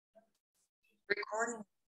Recording.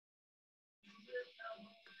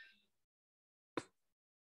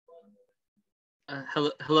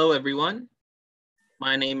 Hello, everyone.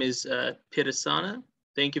 My name is Pirasana.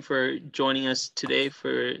 Thank you for joining us today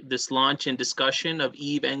for this launch and discussion of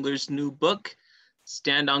Yves Engler's new book,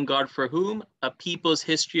 Stand on Guard for Whom? A People's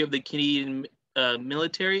History of the Canadian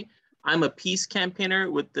Military. I'm a peace campaigner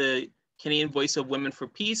with the Canadian Voice of Women for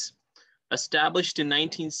Peace. Established in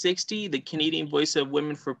 1960, the Canadian Voice of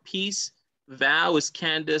Women for Peace, VOW, is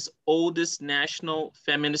Canada's oldest national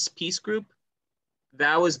feminist peace group.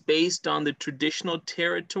 VOW is based on the traditional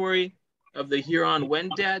territory of the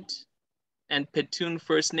Huron-Wendat and Petun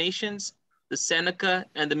First Nations, the Seneca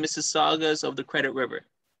and the Mississaugas of the Credit River.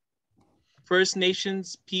 First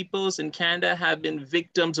Nations peoples in Canada have been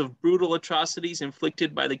victims of brutal atrocities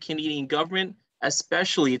inflicted by the Canadian government,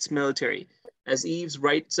 especially its military. As Yves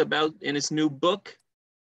writes about in his new book,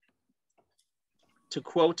 to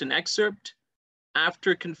quote an excerpt,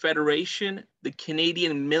 after Confederation, the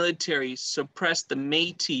Canadian military suppressed the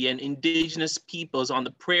Métis and Indigenous peoples on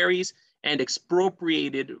the prairies and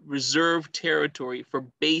expropriated reserve territory for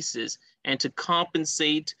bases and to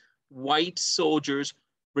compensate white soldiers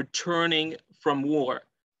returning from war.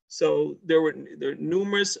 So there were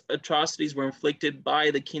numerous atrocities were inflicted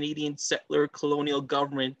by the Canadian settler colonial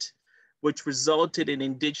government, which resulted in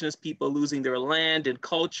Indigenous people losing their land and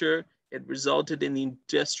culture. It resulted in the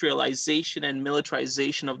industrialization and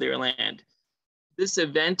militarization of their land. This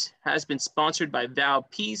event has been sponsored by VOW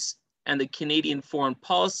Peace and the Canadian Foreign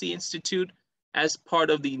Policy Institute as part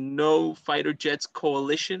of the No Fighter Jets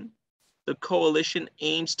Coalition. The coalition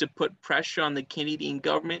aims to put pressure on the Canadian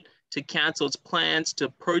government to cancel its plans to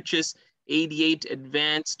purchase 88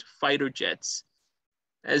 advanced fighter jets.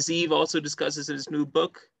 As Yves also discusses in his new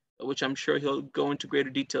book, which I'm sure he'll go into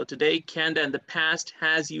greater detail today, Canada in the past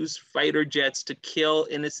has used fighter jets to kill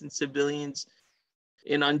innocent civilians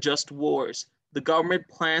in unjust wars. The government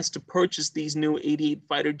plans to purchase these new 88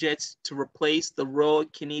 fighter jets to replace the Royal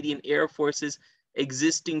Canadian Air Force's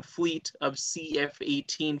existing fleet of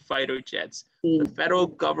CF-18 fighter jets. The federal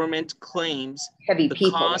government claims the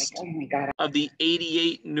cost of the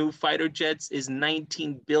 88 new fighter jets is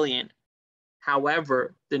 $19 billion.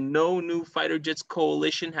 However, the No New Fighter Jets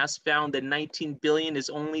Coalition has found that $19 billion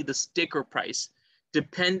is only the sticker price.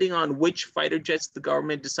 Depending on which fighter jets the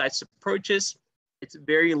government decides to purchase, it's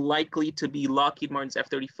very likely to be Lockheed Martin's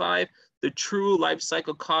F-35. The true life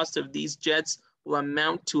cycle cost of these jets will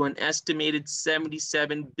amount to an estimated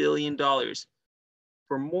 $77 billion.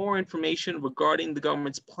 For more information regarding the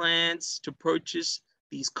government's plans to purchase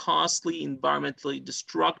these costly, environmentally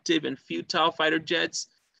destructive and futile fighter jets,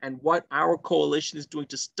 and what our coalition is doing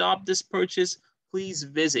to stop this purchase, please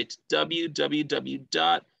visit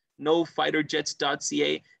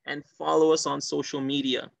www.nofighterjets.ca and follow us on social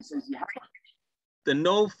media. The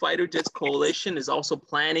No Fighter Jets Coalition is also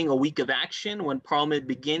planning a week of action when Parliament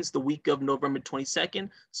begins the week of November 22nd,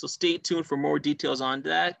 so stay tuned for more details on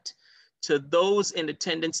that. To those in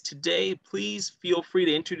attendance today, please feel free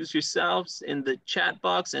to introduce yourselves in the chat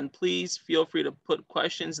box, and please feel free to put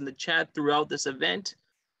questions in the chat throughout this event.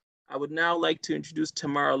 I would now like to introduce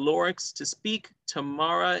Tamara Lorix to speak.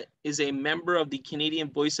 Tamara is a member of the Canadian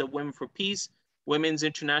Voice of Women for Peace, Women's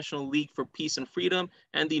International League for Peace and Freedom,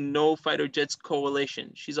 and the No Fighter Jets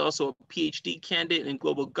Coalition. She's also a PhD candidate in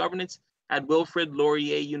global governance at Wilfrid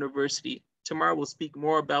Laurier University. Tamara will speak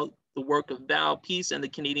more about the work of VOW Peace and the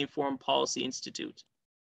Canadian Foreign Policy Institute.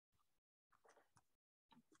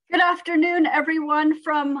 Good afternoon, everyone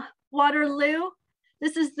from Waterloo.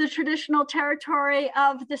 This is the traditional territory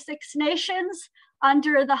of the Six Nations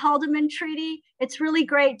under the Haldeman Treaty. It's really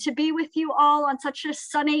great to be with you all on such a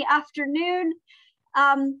sunny afternoon.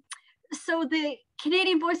 So the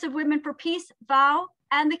Canadian Voice of Women for Peace, VOW,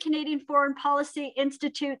 and the Canadian Foreign Policy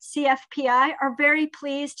Institute, CFPI, are very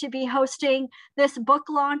pleased to be hosting this book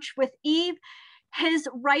launch with Yves. His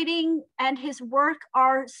writing and his work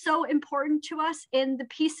are so important to us in the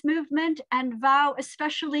peace movement, and VOW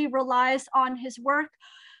especially relies on his work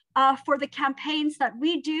for the campaigns that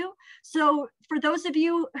we do. So for those of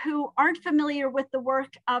you who aren't familiar with the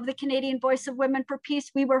work of the Canadian Voice of Women for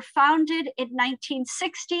Peace, we were founded in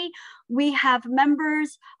 1960. We have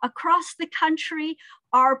members across the country.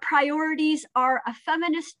 Our priorities are a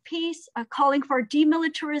feminist peace, calling for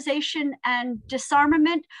demilitarization and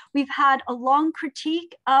disarmament. We've had a long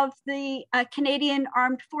critique of the Canadian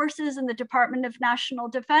Armed Forces and the Department of National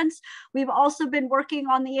Defense. We've also been working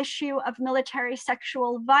on the issue of military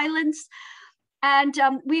sexual violence. And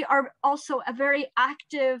we are also a very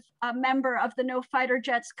active member of the No Fighter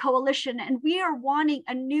Jets Coalition, and we are wanting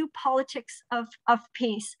a new politics of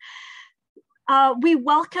peace. We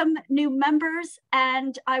welcome new members,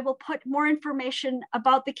 and I will put more information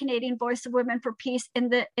about the Canadian Voice of Women for Peace in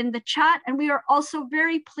the chat. And we are also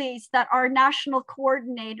very pleased that our national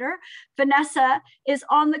coordinator, Vanessa, is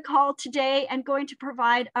on the call today and going to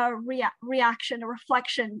provide a reaction, a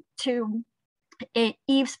reflection to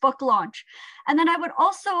Yves' book launch. And then I would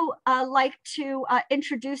also like to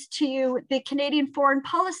introduce to you the Canadian Foreign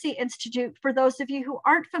Policy Institute. For those of you who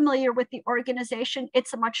aren't familiar with the organization,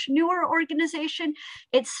 it's a much newer organization.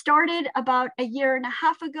 It started about a year and a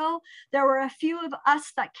half ago. There were a few of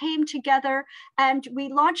us that came together, and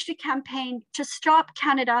we launched a campaign to stop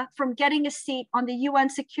Canada from getting a seat on the UN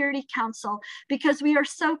Security Council, because we are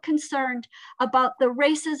so concerned about the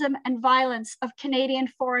racism and violence of Canadian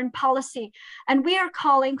foreign policy. And we are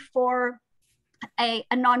calling for a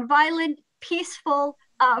nonviolent, peaceful,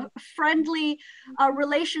 friendly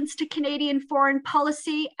relations to Canadian foreign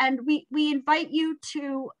policy. And we invite you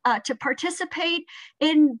to participate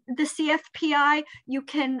in the CFPI. You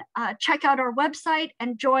can check out our website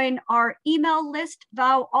and join our email list.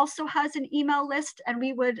 Val also has an email list, and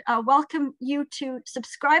we would welcome you to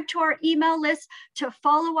subscribe to our email list, to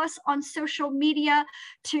follow us on social media,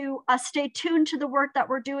 to stay tuned to the work that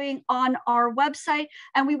we're doing on our website.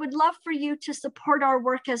 And we would love for you to support our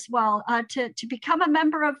work as well, to become a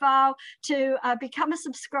member of VOW, to become a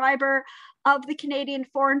subscriber of the Canadian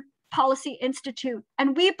Foreign Policy Institute.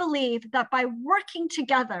 And we believe that by working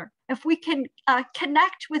together, if we can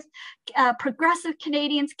connect with progressive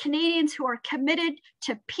Canadians, Canadians who are committed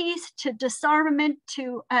to peace, to disarmament,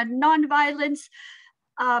 to nonviolence,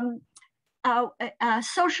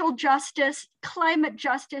 social justice, climate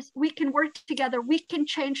justice, we can work together. We can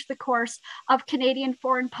change the course of Canadian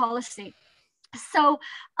foreign policy. So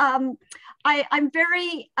I'm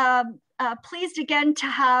very pleased again to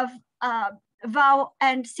have VOW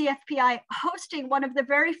and CFPI hosting one of the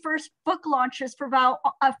very first book launches for VOW,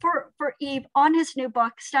 for Yves on his new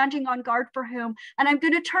book, Standing on Guard for Whom. And I'm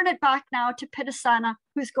going to turn it back now to Pitasana,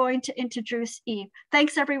 who's going to introduce Yves.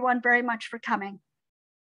 Thanks everyone very much for coming.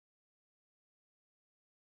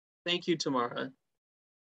 Thank you, Tamara.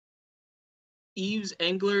 Yves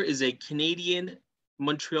Engler is a Canadian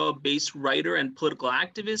Montreal-based writer and political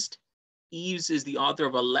activist. Yves is the author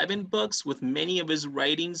of 11 books, with many of his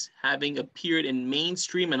writings having appeared in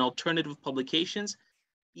mainstream and alternative publications.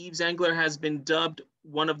 Yves Engler has been dubbed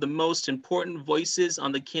one of the most important voices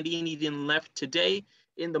on the Canadian left today,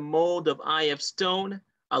 in the mold of I.F. Stone,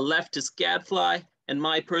 a leftist gadfly, and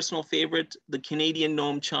my personal favorite, the Canadian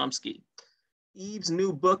Noam Chomsky. Yves'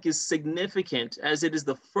 new book is significant, as it is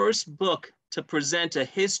the first book to present a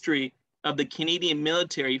history of the Canadian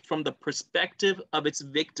military from the perspective of its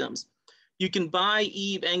victims. You can buy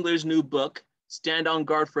Yves Engler's new book, Stand on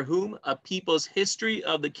Guard for Whom? A People's History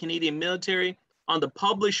of the Canadian Military, on the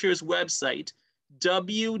publisher's website,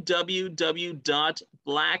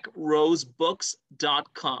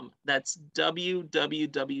 www.blackrosebooks.com. That's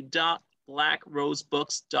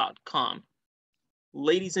www.blackrosebooks.com.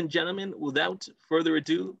 Ladies and gentlemen, without further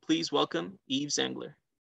ado, please welcome Yves Engler.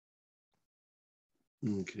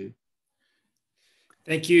 Okay.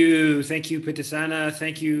 Thank you, Pitasana.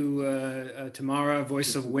 Thank you, Tamara,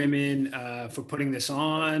 Voice of Women, for putting this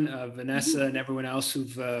on. Vanessa and everyone else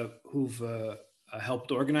who've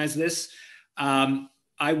helped organize this.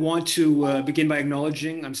 I want to begin by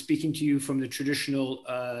acknowledging I'm speaking to you from the traditional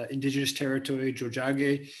Indigenous territory,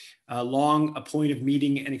 Tiohtià:ke, long a point of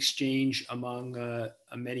meeting and exchange among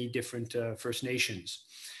many different First Nations.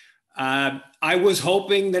 I was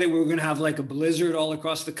hoping that we were going to have like a blizzard all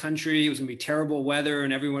across the country. It was going to be terrible weather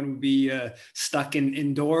and everyone would be stuck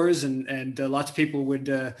indoors and lots of people would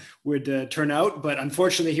turn out. But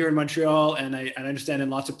unfortunately here in Montreal, and I understand in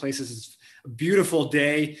lots of places, it's a beautiful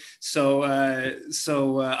day. So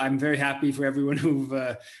I'm very happy for everyone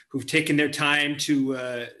who've taken their time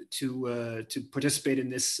to participate in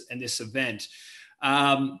this event.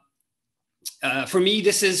 For me,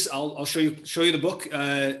 this is, I'll show you the book,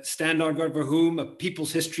 Stand on Guard for Whom? A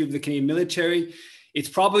People's History of the Canadian Military. It's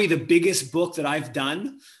probably the biggest book that I've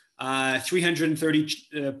done,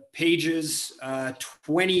 330 pages,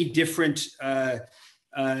 20 different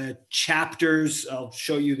chapters. I'll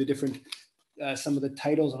show you the different, some of the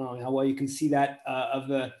titles. I don't know how well you can see that, of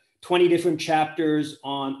the 20 different chapters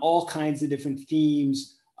on all kinds of different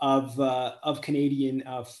themes of Canadian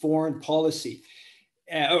foreign policy.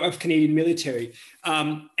 Of Canadian military.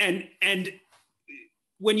 And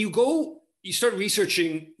when you start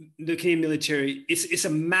researching the Canadian military, it's a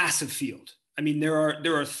massive field. I mean, there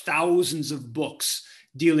are thousands of books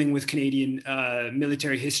dealing with Canadian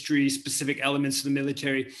military history, specific elements of the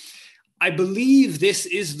military. I believe this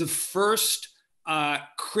is the first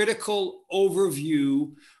critical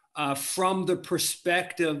overview from the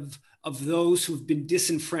perspective of those who've been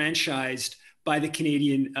disenfranchised by the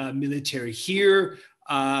Canadian military here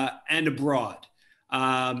and abroad,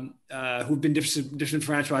 who've been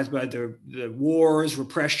disenfranchised by the wars,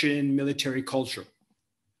 repression, military culture.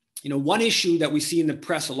 You know, one issue that we see in the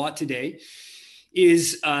press a lot today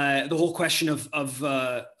is the whole question of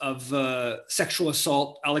sexual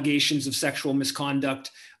assault, allegations of sexual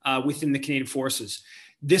misconduct within the Canadian Forces.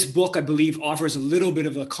 This book, I believe, offers a little bit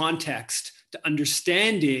of a context to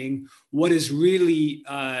understanding what is really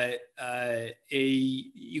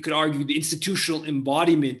you could argue, the institutional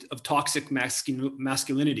embodiment of toxic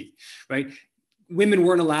masculinity, right? Women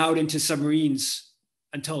weren't allowed into submarines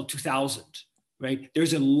until 2000, right?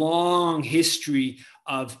 There's a long history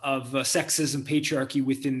of sexism, patriarchy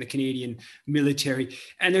within the Canadian military.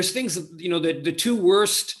 And there's things, you know, the two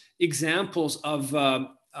worst examples of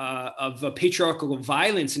patriarchal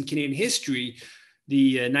violence in Canadian history,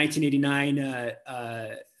 the 1989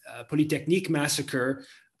 Polytechnique massacre,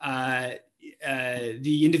 the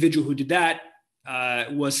individual who did that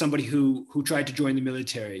was somebody who tried to join the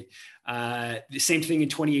military. The same thing in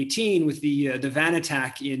 2018 with the van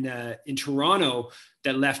attack in Toronto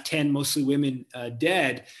that left 10 mostly women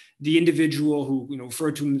dead. The individual who, you know,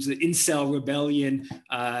 referred to him as the incel rebellion,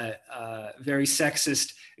 very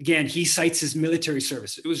sexist. Again, he cites his military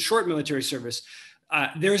service. It was a short military service.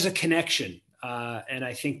 There's a connection. And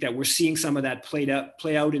I think that we're seeing some of that play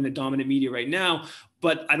out in the dominant media right now,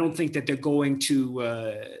 but I don't think that they're going to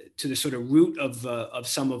the sort of root of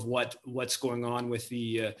some of what's going on with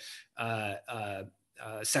the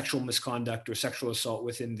sexual misconduct or sexual assault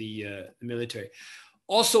within the military.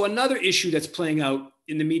 Also, another issue that's playing out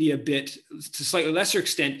in the media a bit, to a slightly lesser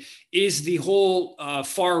extent, is the whole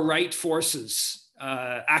far right forces,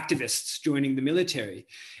 activists joining the military.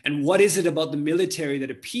 And what is it about the military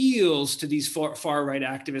that appeals to these far right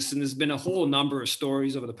activists? And there's been a whole number of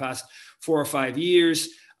stories over the past 4 or 5 years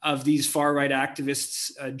of these far right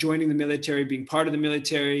activists joining the military, being part of the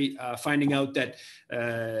military, finding out that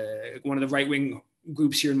one of the right wing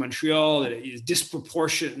groups here in Montreal, that a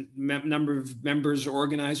disproportionate number of members or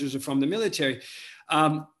organizers are from the military.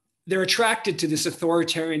 They're attracted to this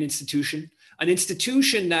authoritarian institution, an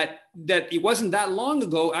institution that it wasn't that long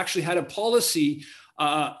ago actually had a policy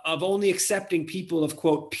of only accepting people of,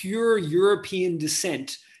 quote, pure European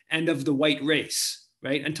descent and of the white race,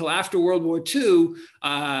 right? Until after World War II,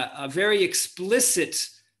 a very explicit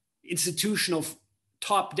institutional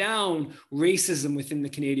top-down racism within the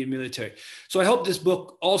Canadian military. So I hope this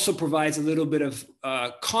book also provides a little bit of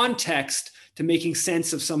context to making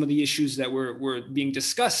sense of some of the issues that were being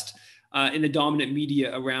discussed in the dominant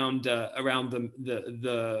media around the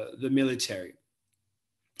military.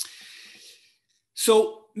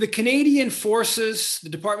 So the Canadian Forces, the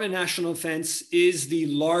Department of National Defence, is the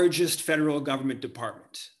largest federal government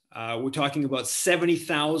department. We're talking about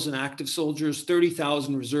 70,000 active soldiers,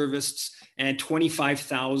 30,000 reservists, and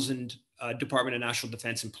 25,000 Department of National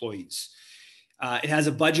Defence employees. It has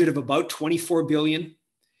a budget of about $24 billion.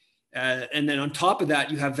 And then on top of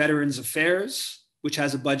that, you have Veterans Affairs, which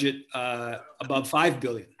has a budget above $5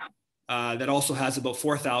 billion, that also has about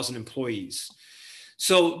 4,000 employees.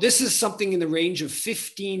 So this is something in the range of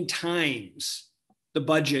 15 times the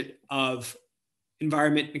budget of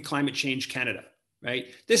Environment and Climate Change Canada, right?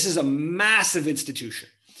 This is a massive institution.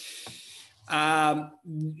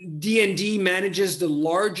 DND manages the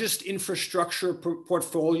largest infrastructure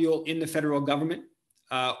portfolio in the federal government,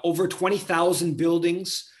 over 20,000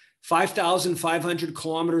 buildings, 5,500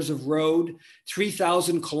 kilometers of road,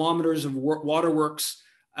 3,000 kilometers of waterworks,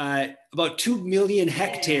 about 2 million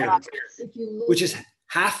hectares, which is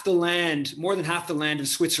half the land, more than half the land of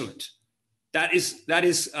Switzerland. That is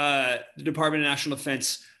the Department of National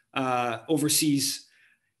Defence oversees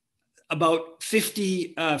about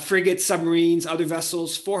 50 frigates, submarines, other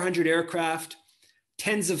vessels, 400 aircraft,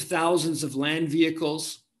 tens of thousands of land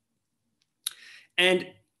vehicles. And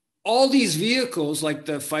all these vehicles, like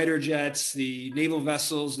the fighter jets, the naval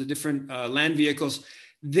vessels, the different land vehicles,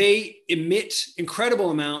 they emit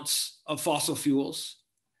incredible amounts of fossil fuels,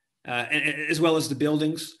 as well as the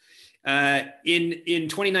buildings. In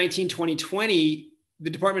 2019, 2020, the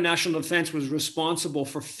Department of National Defence was responsible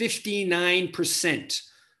for 59%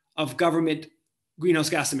 of government greenhouse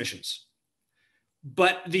gas emissions.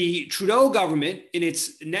 But the Trudeau government, in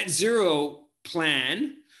its net zero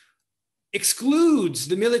plan, excludes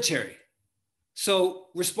the military. So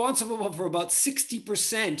responsible for about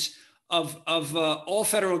 60% of all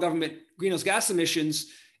federal government greenhouse gas emissions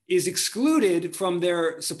is excluded from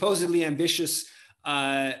their supposedly ambitious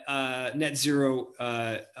net zero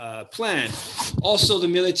plan. Also, the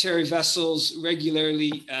military vessels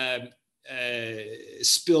regularly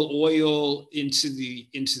spill oil into the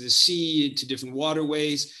sea, into different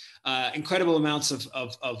waterways. Incredible amounts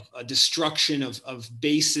of destruction of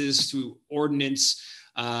bases through ordnance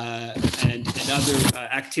and other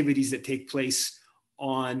activities that take place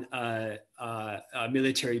on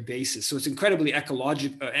military bases. So it's incredibly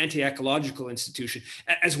anti-ecological institution,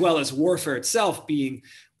 as well as warfare itself being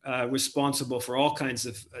responsible for all kinds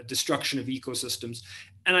of destruction of ecosystems.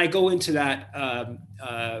 And I go into that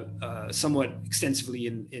somewhat extensively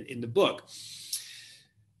in the book.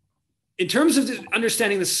 In terms of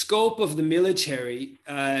understanding the scope of the military,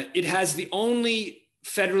 it has the only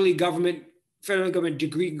federal government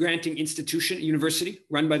degree granting institution, university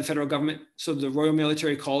run by the federal government. So the Royal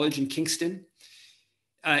Military College in Kingston.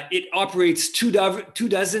 It operates two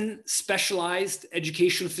dozen specialized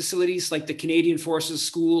educational facilities like the Canadian Forces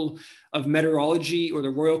School of Meteorology or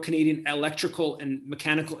the Royal Canadian Electrical and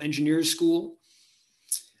Mechanical Engineers School.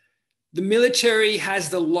 The military has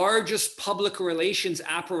the largest public relations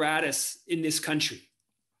apparatus in this country.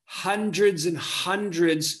 Hundreds and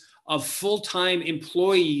hundreds of full-time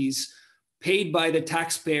employees paid by the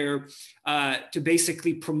taxpayer to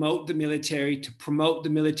basically promote the military, to promote the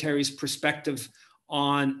military's perspective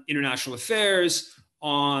on international affairs,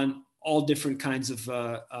 on all different kinds of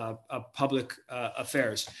public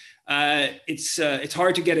affairs. It's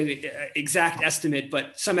hard to get an exact estimate,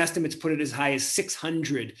 but some estimates put it as high as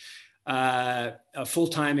 600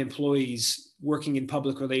 full-time employees working in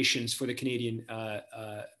public relations for the Canadian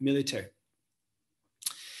military.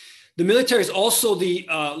 The military is also the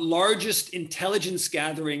largest intelligence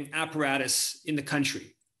gathering apparatus in the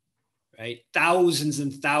country, right? Thousands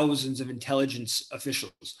and thousands of intelligence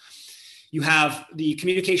officials. You have the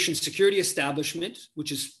Communications Security Establishment,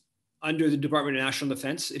 which is under the Department of National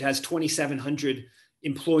Defense. It has 2,700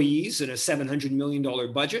 employees and a $700 million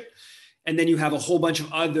budget. And then you have a whole bunch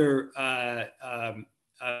of other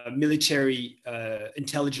military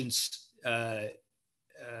intelligence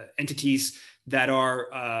entities that are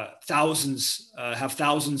have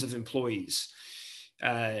thousands of employees.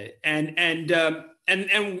 And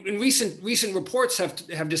recent reports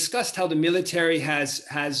have discussed how the military has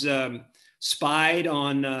spied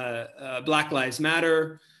on Black Lives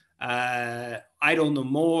Matter, Idle No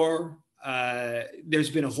More.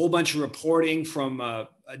 There's been a whole bunch of reporting from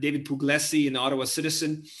David Puglisi in the Ottawa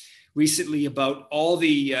Citizen recently about all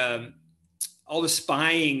the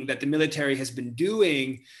spying that the military has been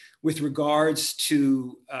doing with regards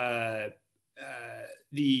to or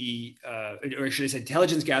should I say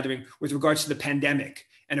intelligence gathering with regards to the pandemic,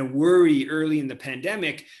 and a worry early in the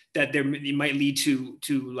pandemic that it might lead to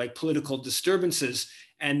like political disturbances.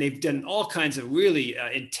 And they've done all kinds of really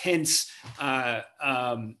intense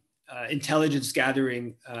intelligence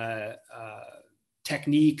gathering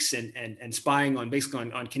techniques and spying on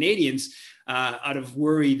basically on Canadians out of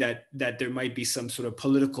worry that there might be some sort of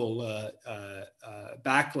political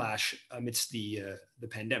backlash amidst the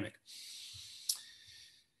pandemic.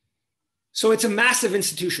 So it's a massive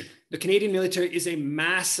institution. The Canadian military is a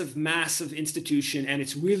massive, massive institution, and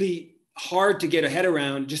it's really hard to get a head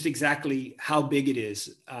around just exactly how big it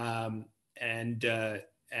is. But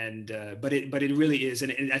it really is,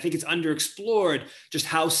 and I think it's underexplored just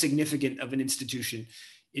how significant of an institution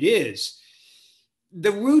it is.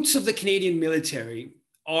 The roots of the Canadian military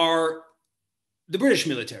are the British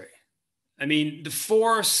military. I mean, the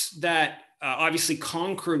force that obviously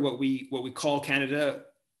conquered what we call Canada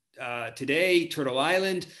today, Turtle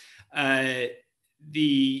Island,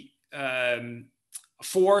 the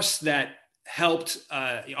force that helped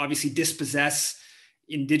obviously dispossess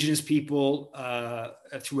Indigenous people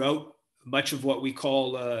throughout much of what we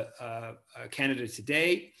call Canada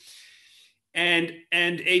today, and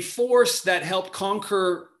a force that helped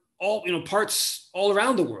conquer all parts all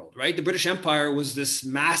around the world. Right, the British Empire was this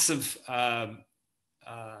massive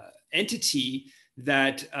entity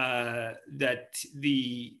that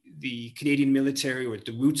the Canadian military, or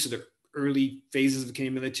the roots of the early phases of the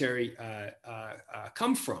Canadian military,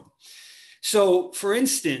 come from. So, for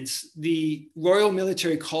instance, the Royal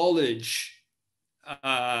Military College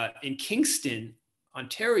in Kingston,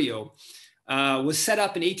 Ontario, was set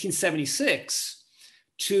up in 1876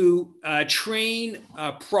 to train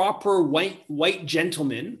proper white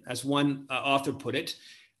gentlemen, as one author put it,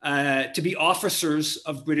 to be officers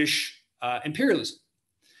of British imperialism.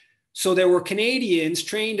 So there were Canadians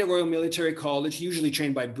trained at Royal Military College, usually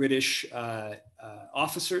trained by British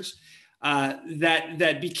officers,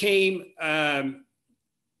 that became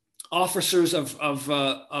officers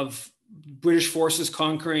of British forces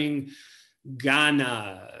conquering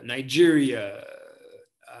Ghana, Nigeria,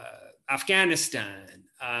 Afghanistan,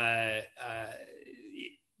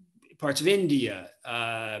 parts of India,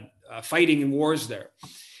 fighting in wars there.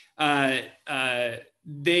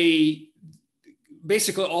 They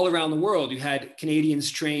basically all around the world, you had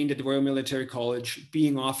Canadians trained at the Royal Military College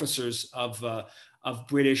being officers of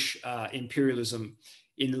British imperialism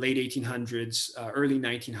in the late 1800s, early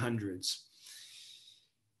 1900s.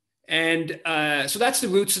 And so that's the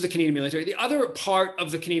roots of the Canadian military. The other part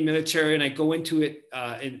of the Canadian military, and I go into it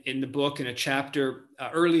in the book in a chapter,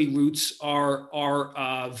 early roots are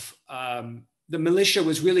of the militia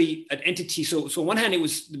was really an entity. So on one hand,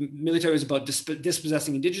 the military was about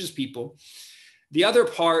dispossessing Indigenous people. The other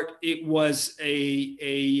part, it was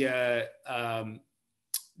the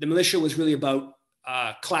militia was really about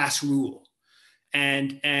class rule.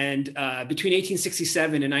 And between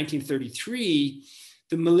 1867 and 1933,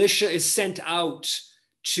 the militia is sent out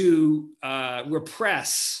to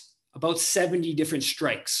repress about 70 different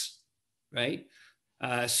strikes, right?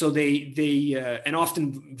 So they and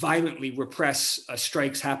often violently repress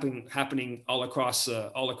strikes happening all across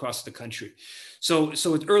the country. So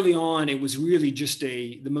early on, it was really just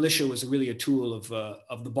the militia was really a tool of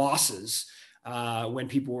the bosses when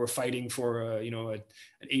people were fighting for an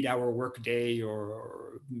 8-hour workday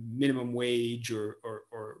or minimum wage or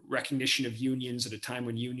recognition of unions at a time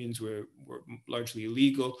when unions were largely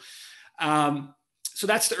illegal. So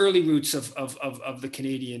that's the early roots of the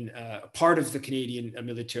Canadian, part of the Canadian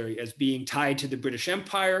military as being tied to the British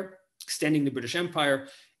Empire, extending the British Empire,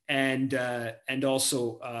 and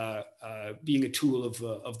also being a tool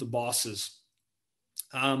of the bosses.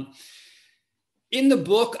 In the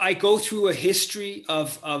book, I go through a history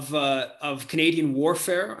of Canadian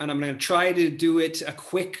warfare, and I'm going to try to do it a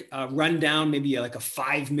quick rundown, maybe like a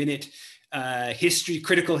 5-minute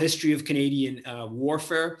critical history of Canadian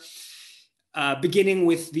warfare. Beginning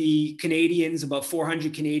with the Canadians, about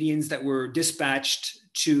 400 Canadians that were dispatched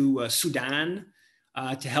to Sudan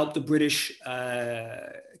to help the British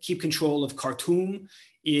keep control of Khartoum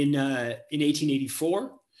in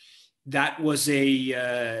 1884. That was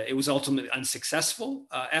it was ultimately unsuccessful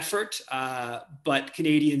effort, but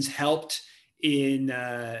Canadians helped in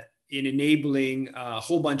enabling a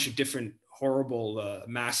whole bunch of different horrible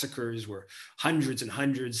massacres where hundreds and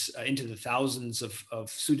hundreds into the thousands of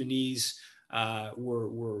Sudanese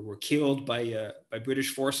were killed by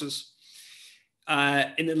British forces.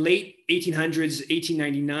 In the late 1800s,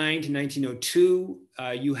 1899 to 1902,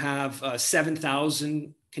 you have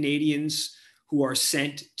 7,000 Canadians who are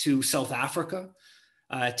sent to South Africa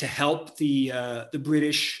to help the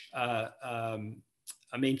British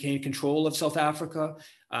maintain control of South Africa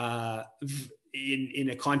in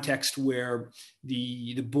a context where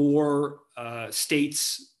the Boer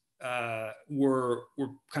states were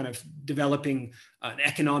kind of developing an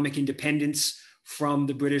economic independence from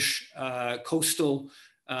the British coastal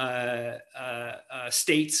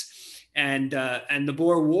states. And the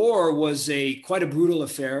Boer War was quite a brutal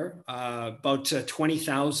affair. About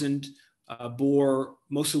 20,000 Boer,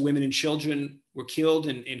 mostly women and children, were killed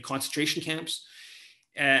in concentration camps.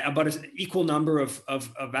 About an equal number of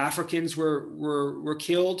Africans were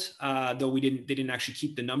killed, though they didn't actually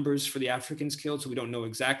keep the numbers for the Africans killed, so we don't know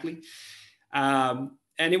exactly. And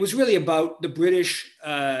it was really about the British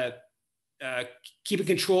keeping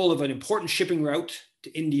control of an important shipping route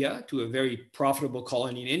to India, to a very profitable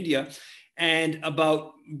colony in India, and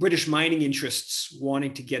about British mining interests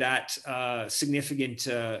wanting to get at significant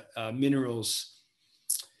minerals.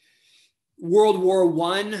 World War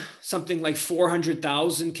I, something like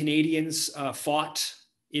 400,000 Canadians fought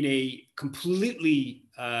in a completely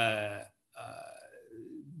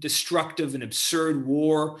destructive and absurd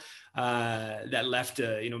war that left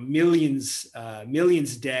millions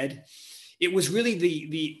dead. It was really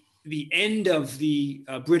the end of the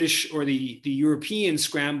British or the European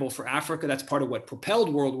scramble for Africa. That's part of what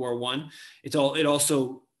propelled World War I. It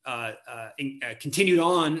also continued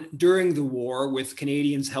on during the war with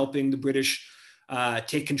Canadians helping the British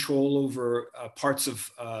take control over parts of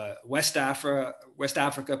West Africa,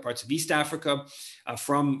 parts of East Africa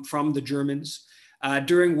from the Germans.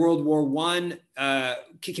 During World War I,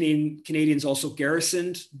 Canadians also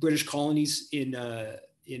garrisoned British colonies in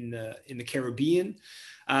the Caribbean.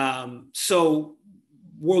 So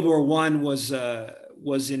World War I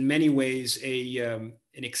was in many ways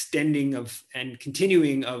an extending of and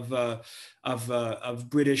continuing of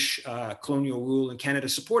British colonial rule, and Canada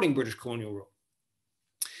supporting British colonial rule.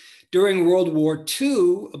 During World War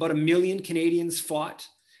II, about 1 million Canadians fought.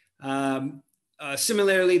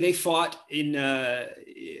 similarly, they fought in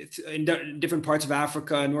different parts of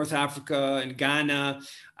Africa, North Africa and Ghana,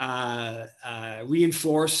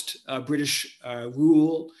 reinforced British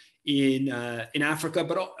rule in Africa,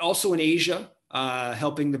 but also in Asia,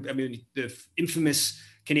 helping the infamous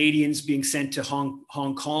Canadians being sent to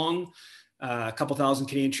Hong Kong, a couple thousand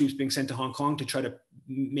Canadian troops being sent to Hong Kong to try to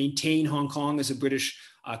maintain Hong Kong as a British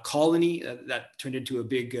colony. That turned into a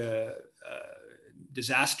big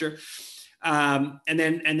disaster. And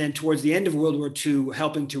then towards the end of World War II,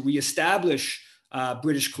 helping to reestablish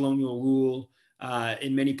British colonial rule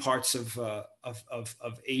in many parts of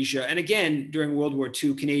Asia. And again, during World War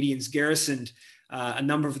II, Canadians garrisoned a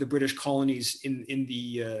number of the British colonies in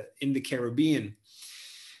the Caribbean.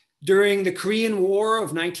 During the Korean War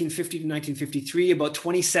of 1950 to 1953, about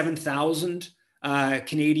 27,000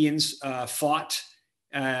 Canadians fought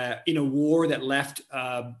in a war that left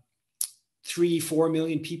 3-4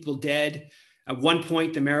 million people dead. At one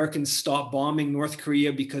point, the Americans stopped bombing North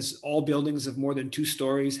Korea because all buildings of more than 2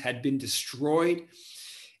 stories had been destroyed.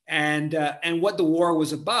 And what the war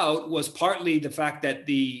was about was partly the fact that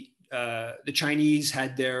the Chinese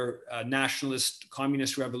had their nationalist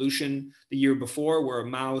communist revolution the year before, where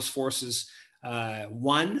Mao's forces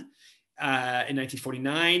won in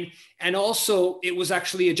 1949. And also it was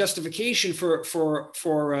actually a justification for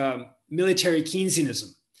military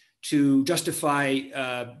Keynesianism. To justify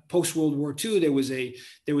post-World War II, there was a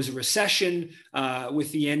recession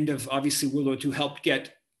with the end of, obviously, World War II helped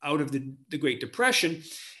get out of the Great Depression.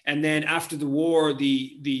 And then after the war,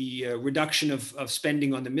 the reduction of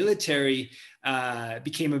spending on the military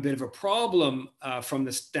became a bit of a problem from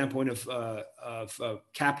the standpoint of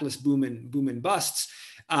capitalist boom and busts.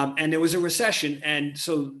 And there was a recession. And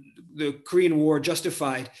so the Korean War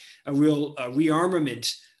justified a real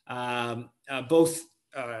rearmament, both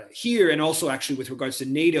here and also actually with regards to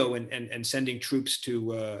NATO and sending troops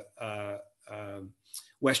to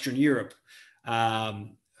Western Europe,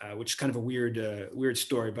 which is kind of a weird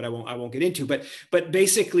story, but I won't get into. But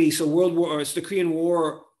basically, so the Korean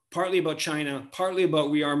War, partly about China, partly about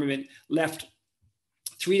rearmament, left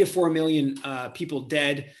 3 to 4 million people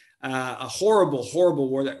dead. A horrible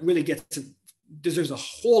war that really deserves a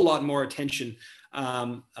whole lot more attention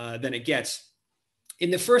than it gets.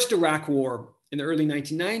 In the first Iraq War, in the early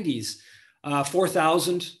 1990s,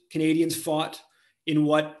 4,000 Canadians fought in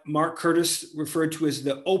what Mark Curtis referred to as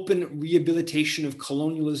the open rehabilitation of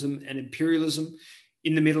colonialism and imperialism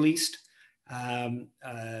in the Middle East.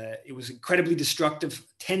 It was incredibly destructive.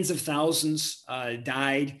 Tens of thousands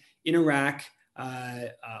died in Iraq.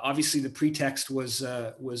 Obviously, the pretext was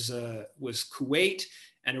Kuwait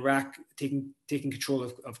and Iraq taking control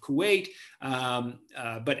of Kuwait,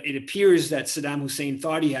 but it appears that Saddam Hussein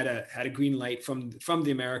thought he had a green light from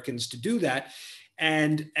the Americans to do that,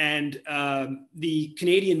 and the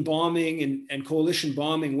Canadian bombing and coalition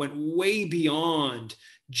bombing went way beyond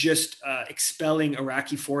just expelling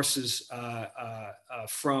Iraqi forces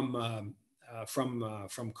from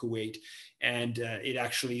Kuwait, and it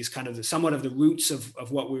actually is kind of somewhat of the roots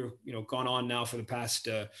of what we're gone on now for the past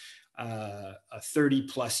 30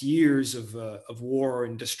 plus years of war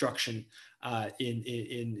and destruction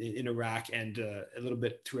in Iraq and a little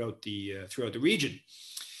bit throughout the region.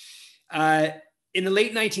 In the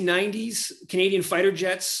late 1990s, Canadian fighter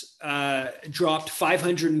jets dropped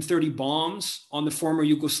 530 bombs on the former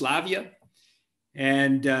Yugoslavia,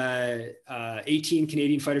 and 18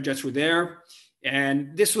 Canadian fighter jets were there.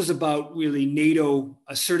 And this was about really NATO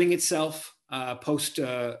asserting itself post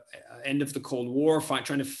end of the Cold War,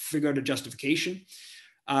 trying to figure out a justification.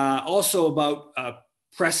 Also about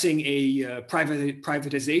pressing a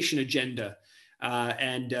privatization agenda,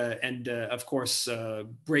 and of course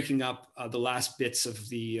breaking up the last bits of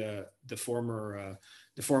the former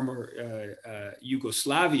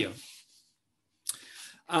Yugoslavia.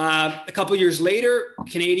 A couple of years later,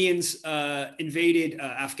 Canadians invaded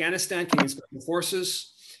Afghanistan, Canadian Special Forces.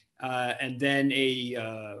 And then a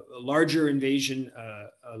larger invasion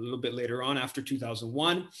a little bit later on, after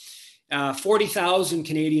 2001. 40,000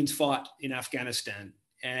 Canadians fought in Afghanistan,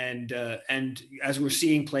 and as we're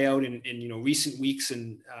seeing play out in recent weeks,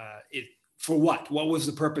 and for what was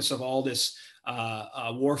the purpose of all this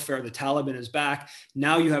warfare? The Taliban is back.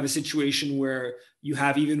 Now you have a situation where you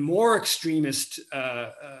have even more extremist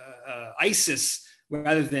ISIS.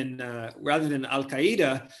 Rather than Al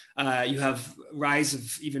Qaeda, you have rise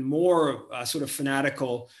of even more sort of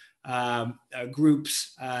fanatical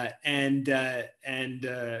groups, and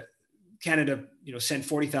Canada, sent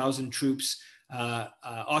 40,000 troops,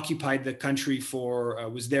 occupied the country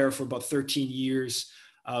was there for about 13 years,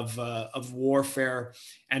 of warfare,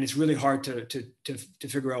 and it's really hard to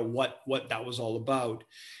figure out what that was all about.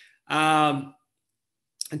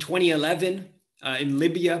 In 2011, in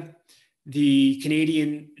Libya, the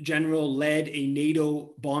Canadian general led a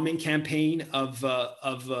NATO bombing campaign of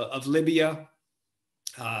Libya.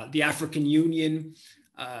 The African Union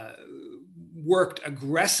worked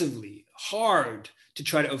aggressively, hard to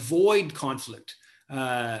try to avoid conflict,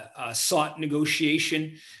 sought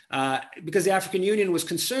negotiation, because the African Union was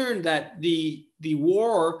concerned that the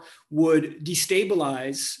war would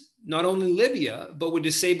destabilize not only Libya, but would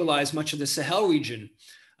destabilize much of the Sahel region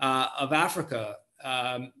of Africa.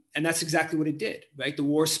 And that's exactly what it did, right? The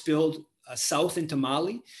war spilled south into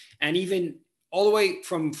Mali, and even all the way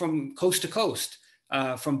from coast to coast,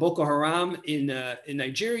 from Boko Haram in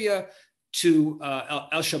Nigeria to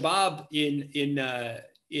Al-Shabaab in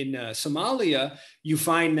Somalia. You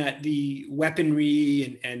find that the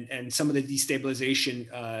weaponry and some of the destabilization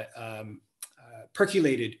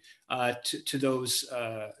percolated to those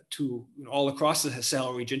to all across the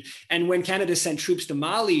Sahel region. And when Canada sent troops to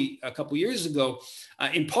Mali a couple years ago,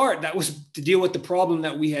 in part that was to deal with the problem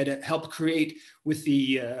that we had helped create with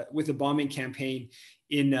the bombing campaign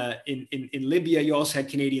in Libya. You also had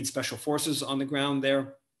Canadian Special Forces on the ground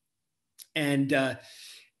there, and the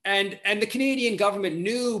Canadian government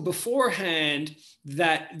knew beforehand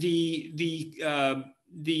that they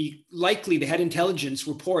had intelligence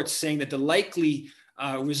reports saying that the likely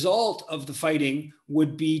result of the fighting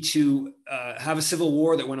would be to have a civil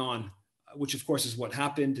war that went on, which of course is what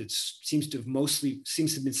happened. It seems to have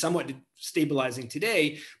been somewhat stabilizing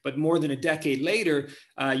today, but more than a decade later,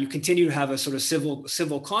 you continue to have a sort of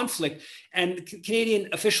civil conflict. And Canadian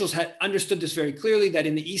officials had understood this very clearly, that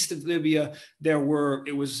in the east of Libya,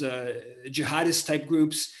 it was jihadist type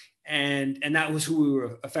groups, and that was who we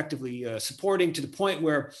were effectively supporting, to the point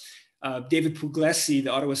where David Puglisi,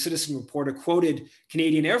 the Ottawa Citizen reporter, quoted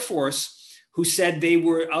Canadian Air Force, who said they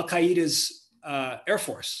were Al-Qaeda's Air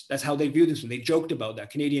Force. That's how they viewed this. They joked about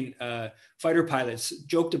that. Canadian fighter pilots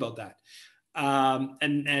joked about that.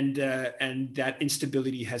 And that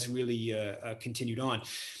instability has really continued on.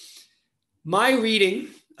 My reading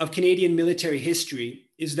of Canadian military history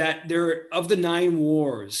is that of the 9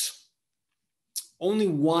 wars, only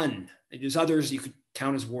one, there's others you could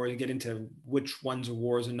count as war, you get into which ones are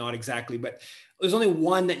wars and not exactly, but there's only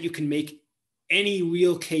one that you can make any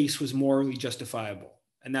real case was morally justifiable,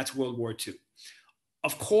 and that's World War II.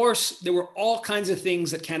 Of course, there were all kinds of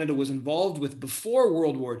things that Canada was involved with before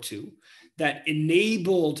World War II that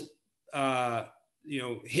enabled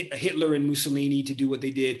Hitler and Mussolini to do what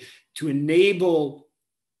they did, to enable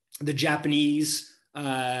the Japanese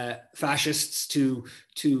fascists to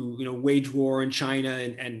wage war in China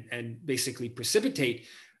and basically precipitate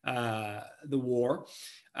the war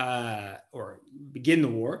or begin the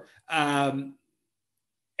war.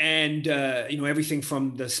 Everything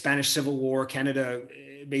from the Spanish Civil War, Canada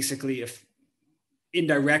basically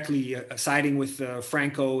indirectly siding with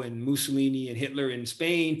Franco and Mussolini and Hitler in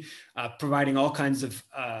Spain, providing all kinds of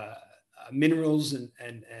minerals and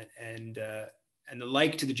the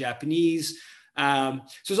like to the Japanese. So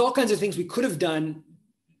there's all kinds of things we could have done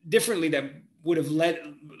differently that would have made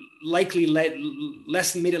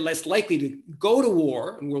it less likely to go to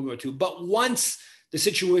war in World War II. But once the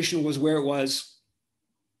situation was where it was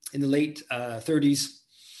in the late 30s,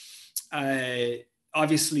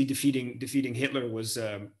 obviously defeating Hitler was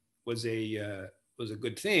a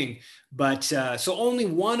good thing. But so only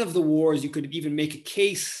one of the wars you could even make a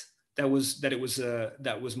case that was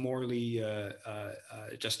morally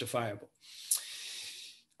justifiable.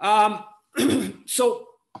 So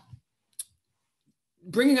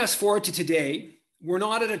bringing us forward to today, we're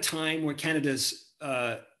not at a time where Canada's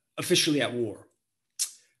officially at war.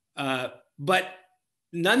 But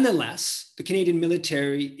nonetheless, the Canadian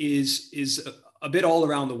military is a bit all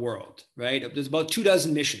around the world, right? There's about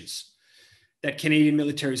 24 missions that Canadian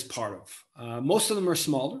military is part of. Most of them are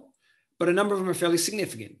smaller, but a number of them are fairly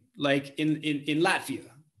significant. Like in Latvia,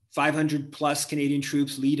 500 plus Canadian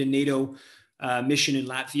troops lead a NATO mission in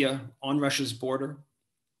Latvia on Russia's border.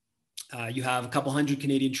 You have a couple hundred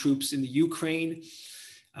Canadian troops in the Ukraine,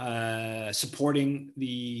 supporting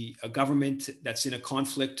the government that's in a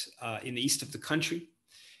conflict in the east of the country.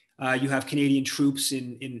 You have Canadian troops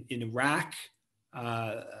in Iraq.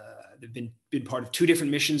 They've been part of 2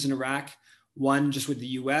 different missions in Iraq, one just with the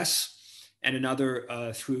US and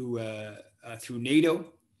another through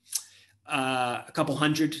NATO. A couple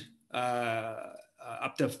hundred,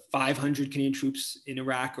 up to 500 Canadian troops in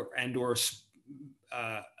Iraq or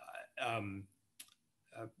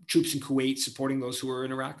troops in Kuwait supporting those who are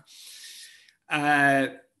in Iraq.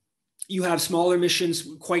 You have smaller missions,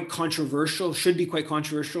 quite controversial, should be quite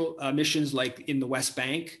controversial, missions like in the West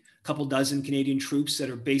Bank, a couple dozen Canadian troops that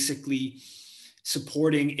are basically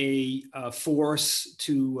supporting a force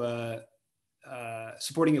to,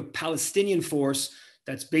 supporting a Palestinian force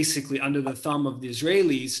that's basically under the thumb of the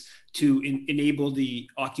Israelis to enable the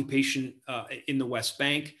occupation in the West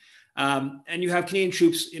Bank. And you have Canadian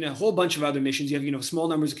troops in a whole bunch of other missions. You have, small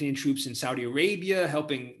numbers of Canadian troops in Saudi Arabia,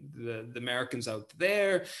 helping the Americans out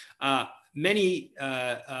there. Many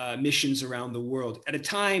missions around the world at a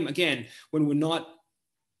time, again, when we're not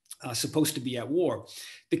supposed to be at war.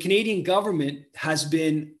 The Canadian government has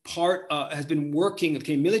been working, the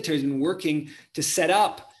Canadian military has been working to set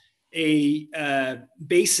up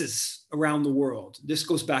bases around the world. This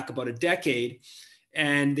goes back about a decade,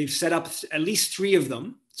 and they've set up at least 3 of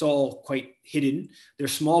them. It's all quite hidden. They're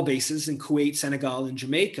small bases in Kuwait, Senegal, and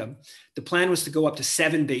Jamaica. The plan was to go up to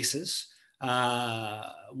 7 bases.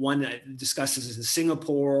 One discusses is in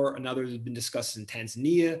Singapore, another has been discussed in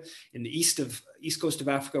Tanzania, in the east coast of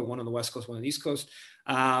Africa, one on the west coast, one on the east coast.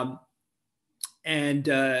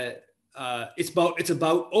 It's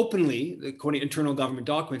about openly, according to internal government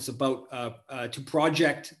documents, about to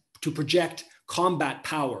project combat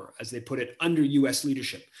power, as they put it, under US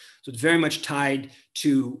leadership. So it's very much tied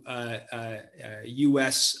to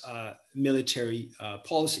US military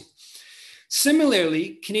policy.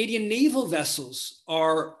 Similarly, Canadian naval vessels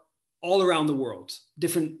are all around the world,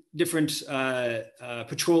 different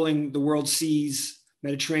patrolling the world seas,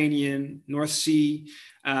 Mediterranean, North Sea.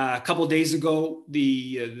 A couple of days ago,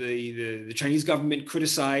 the Chinese government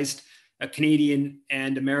criticized Canadian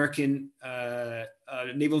and American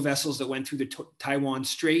naval vessels that went through the Taiwan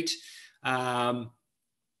Strait.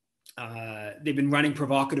 They've been running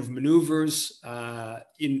provocative maneuvers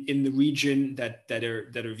in the region that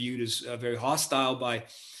are viewed as very hostile by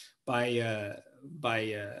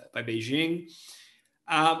Beijing.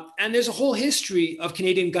 And there's a whole history of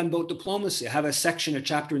Canadian gunboat diplomacy. I have a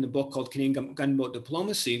chapter in the book called Canadian Gunboat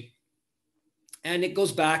Diplomacy. And it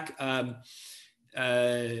goes back,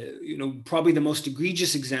 probably the most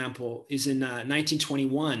egregious example is in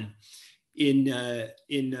 1921 in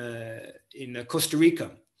Costa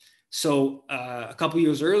Rica. So a couple of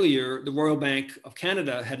years earlier, the Royal Bank of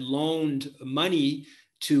Canada had loaned money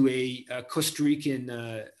to a Costa Rican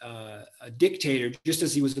dictator just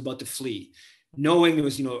as he was about to flee, knowing there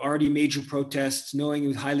was already major protests, knowing he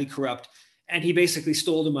was highly corrupt, and he basically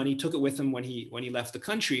stole the money, took it with him when he left the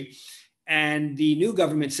country. And the new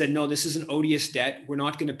government said, no, this is an odious debt. We're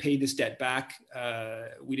not going to pay this debt back.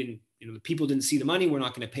 The people didn't see the money. We're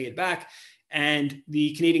not going to pay it back. And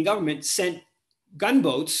the Canadian government sent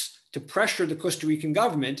gunboats to pressure the Costa Rican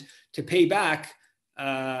government to pay back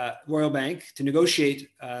Royal Bank, to negotiate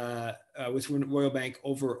with Royal Bank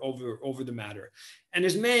over the matter. And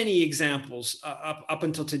there's many examples up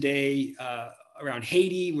until today around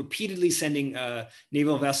Haiti, repeatedly sending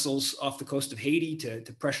naval vessels off the coast of Haiti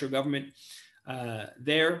to pressure government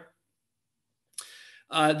there.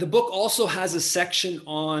 The book also has a section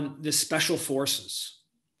on the special forces,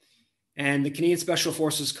 and the Canadian Special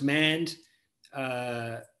Forces Command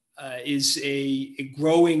is a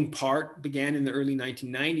growing part, began in the early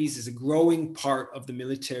 1990s, is a growing part of the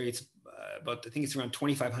military. It's I think it's around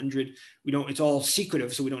 2,500. It's all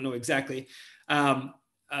secretive, so we don't know exactly.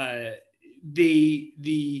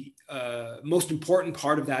 The most important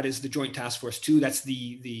part of that is the Joint Task Force 2. That's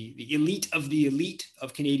the elite of the elite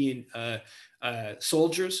of Canadian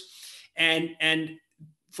soldiers. And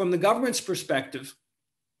from the government's perspective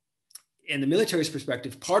and the military's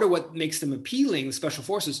perspective, part of what makes them appealing, the special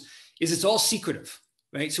forces, is it's all secretive,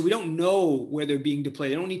 right? So we don't know where they're being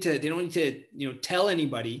deployed. They don't need to tell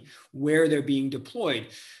anybody where they're being deployed.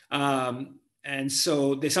 And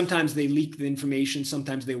so sometimes they leak the information.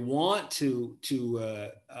 Sometimes they want to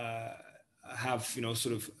have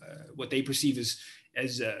what they perceive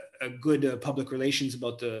as a good public relations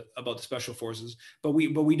about the special forces, but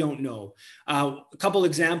we don't know. A couple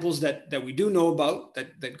examples that we do know about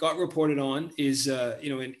that got reported on is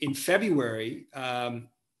in February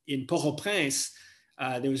in Port-au-Prince.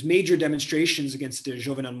 There was major demonstrations against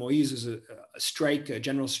Jovenel Moïse. There was a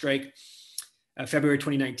general strike, February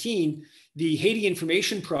 2019. The Haiti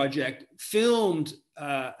Information Project filmed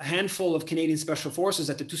a handful of Canadian Special Forces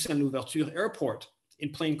at the Toussaint Louverture Airport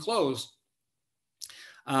in plain clothes.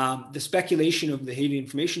 The speculation of the Haiti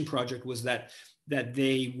Information Project was that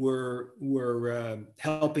they were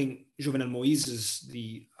helping Jovenel Moïse,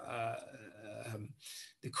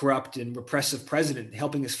 the corrupt and repressive president,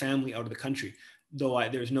 helping his family out of the country. Though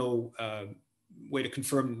there's no way to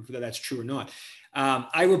confirm whether that's true or not.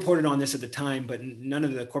 I reported on this at the time, but none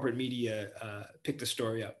of the corporate media picked the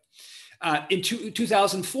story up. In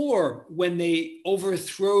 2004, when they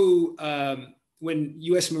overthrew, when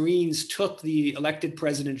US Marines took the elected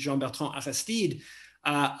president, Jean-Bertrand Aristide,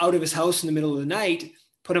 out of his house in the middle of the night,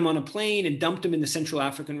 put him on a plane and dumped him in the Central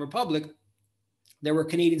African Republic, there were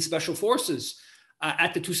Canadian Special Forces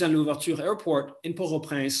at the Toussaint Louverture Airport in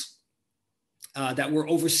Port-au-Prince that were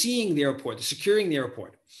overseeing the airport, securing the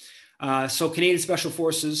airport. So Canadian Special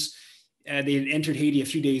Forces, they had entered Haiti a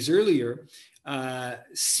few days earlier,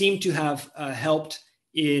 seem to have helped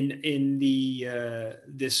in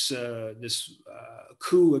this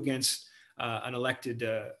coup against an elected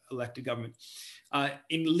government.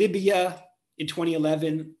 In Libya in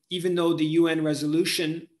 2011, even though the UN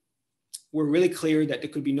resolution were really clear that there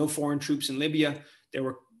could be no foreign troops in Libya, there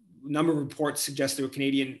were a number of reports suggest there were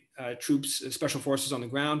Canadian troops, special forces on the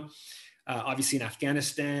ground. Obviously in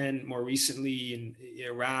Afghanistan, more recently in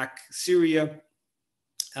Iraq, Syria.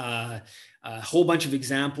 A whole bunch of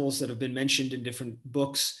examples that have been mentioned in different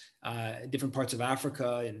books, different parts of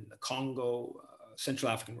Africa, in the Congo,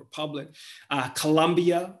 Central African Republic,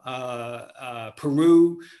 Colombia,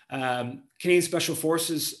 Peru, Canadian Special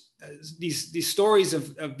Forces. These stories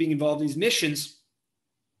of being involved in these missions,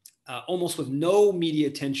 almost with no media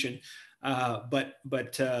attention, but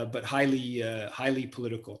highly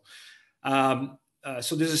political.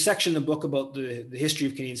 So there's a section in the book about the history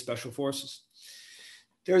of Canadian Special Forces.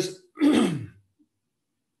 There's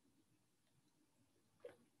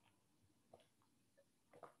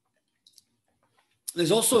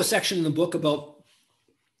there's also a section in the book about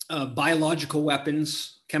biological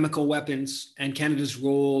weapons, chemical weapons, and Canada's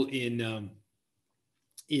role in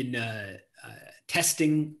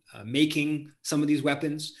testing, making some of these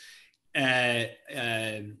weapons,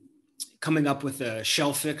 coming up with a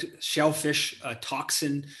shellfish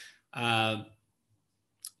toxin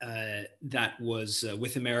that was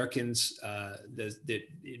with Americans that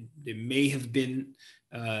may have been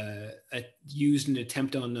used in an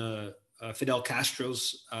attempt on Fidel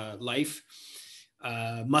Castro's life.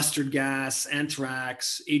 Mustard gas,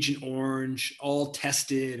 anthrax, Agent Orange, all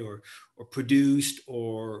tested or produced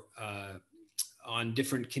or on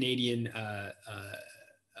different Canadian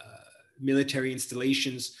military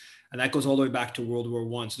installations. And that goes all the way back to World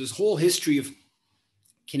War I. So there's a whole history of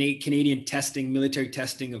Canadian testing, military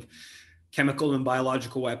testing of chemical and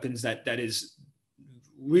biological weapons that is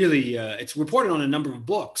really, it's reported on a number of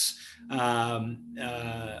books,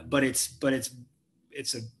 but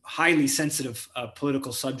it's a highly sensitive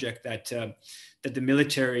political subject that the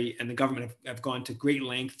military and the government have gone to great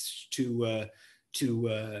lengths to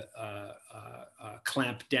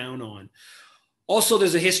clamp down on. Also,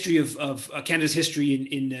 there's a history of Canada's history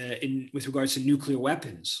in with regards to nuclear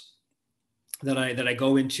weapons that I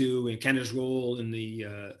go into, and Canada's role in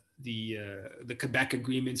the Quebec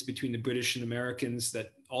agreements between the British and Americans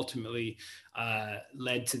that ultimately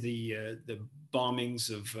led to the bombings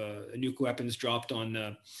of nuclear weapons dropped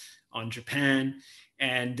on Japan,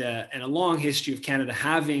 and a long history of Canada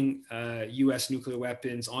having U.S. nuclear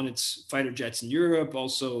weapons on its fighter jets in Europe.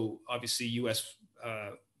 Also, obviously, U.S.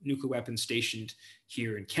 Nuclear weapons stationed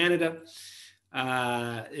here in Canada,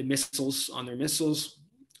 missiles on their missiles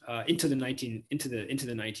into the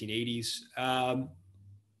 1980s.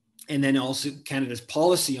 And then also Canada's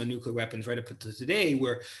policy on nuclear weapons right up to today,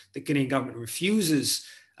 where the Canadian government refuses,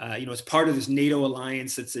 it's part of this NATO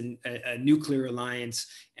alliance that's a nuclear alliance,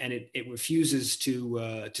 and it refuses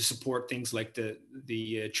to support things like the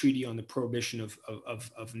treaty on the prohibition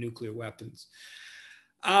of nuclear weapons.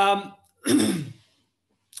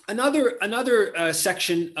 Another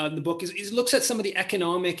section of the book is looks at some of the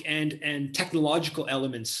economic and technological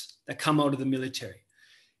elements that come out of the military.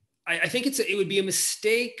 I think it would be a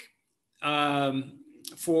mistake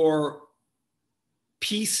for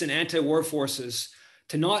peace and anti-war forces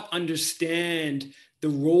to not understand the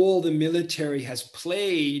role the military has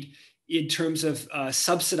played in terms of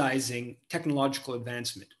subsidizing technological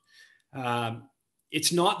advancement.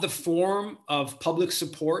 It's not the form of public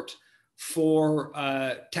support for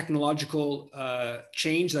technological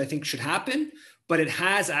change that I think should happen, but it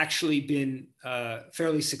has actually been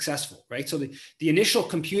fairly successful, right? So the initial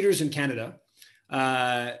computers in Canada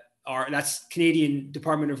that's Canadian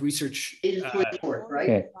Department of Research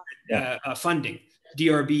funding,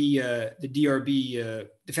 DRB, the DRB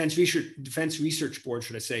Defense Research Board,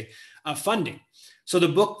 should I say, funding. So the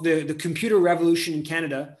book, the Computer Revolution in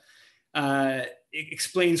Canada,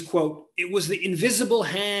 explains, quote, "It was the invisible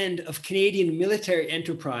hand of Canadian military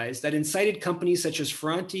enterprise that incited companies such as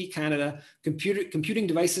Ferranti Canada, Computing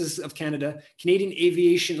Devices of Canada, Canadian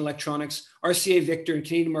Aviation Electronics, RCA Victor, and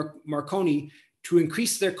Canadian Marconi to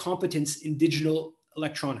increase their competence in digital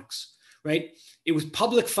electronics," right? It was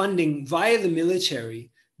public funding via the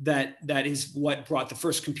military that is what brought the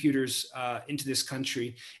first computers into this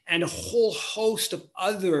country, and a whole host of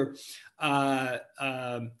other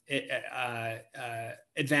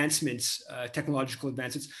advancements, technological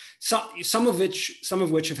advancements, some of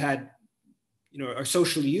which have had, are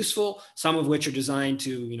socially useful, some of which are designed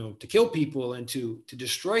to kill people and to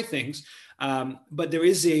destroy things. But there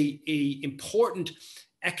is a important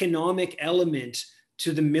economic element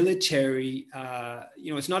to the military.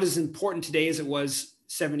 It's not as important today as it was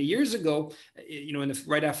 70 years ago,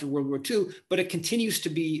 right after World War II, but it continues to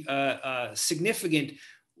be a significant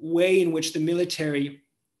way in which the military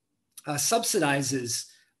subsidizes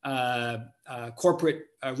corporate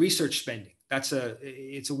research spending.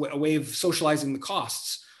 It's a way of socializing the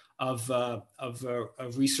costs of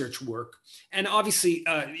research work. And obviously,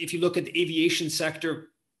 if you look at the aviation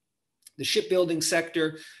sector, the shipbuilding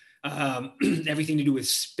sector, everything to do with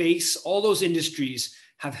space, all those industries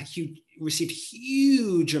have received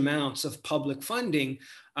huge amounts of public funding,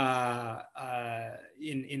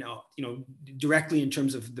 directly in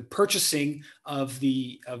terms of the purchasing of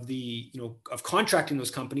contracting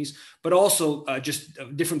those companies, but also just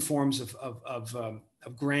different forms of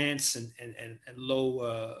grants and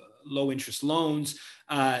low interest loans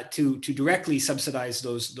to directly subsidize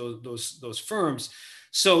those firms.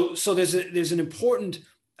 So there's an important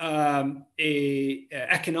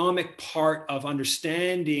economic part of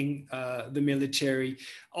understanding the military.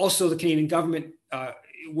 Also, the Canadian government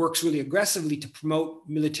works really aggressively to promote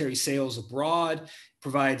military sales abroad,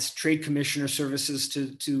 provides trade commissioner services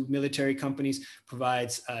to military companies,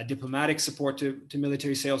 provides diplomatic support to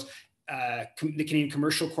military sales. The Canadian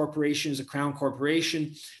Commercial Corporation is a crown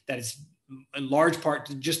corporation that is in large part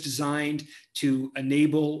just designed to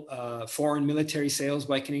enable foreign military sales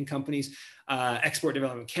by Canadian companies. Export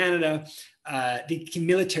Development Canada, the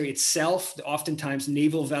military itself, oftentimes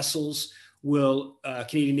naval vessels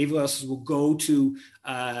Canadian naval vessels will go to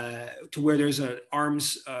where there's an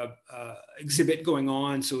arms exhibit going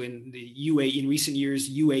on. So in the UAE, in recent years,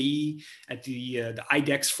 UAE at the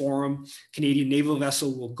IDEX forum, Canadian naval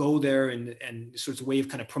vessel will go there and sort of a way of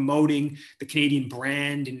kind of promoting the Canadian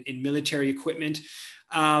brand in military equipment.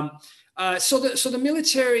 So the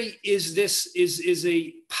military is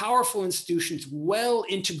a powerful institution. It's well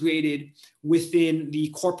integrated within the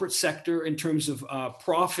corporate sector in terms of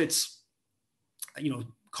profits,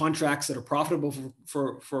 contracts that are profitable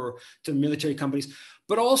to military companies.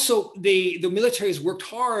 But also the military has worked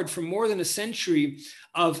hard for more than a century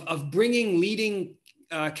of bringing leading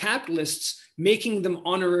capitalists, making them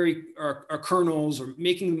honorary or colonels, or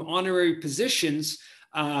making them honorary positions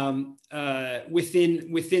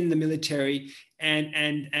within the military,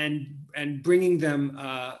 and bringing them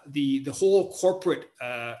the whole corporate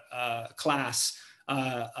class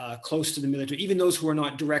close to the military, even those who are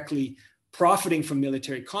not directly profiting from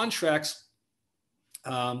military contracts,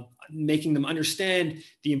 making them understand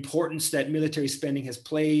the importance that military spending has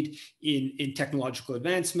played in technological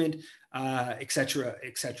advancement, et cetera,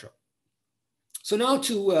 et cetera. So now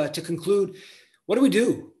to conclude, what do we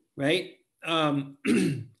do, right? I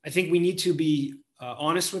think we need to be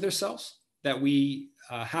honest with ourselves, that we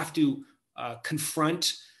have to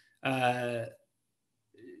confront the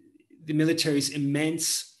military's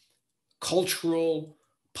immense cultural,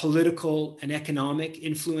 political, and economic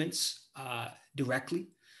influence directly.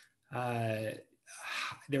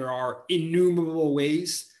 There are innumerable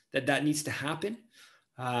ways that needs to happen.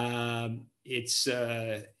 It's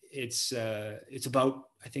about,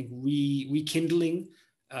 I think, rekindling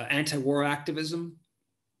anti-war activism.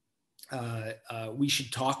 We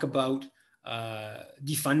should talk about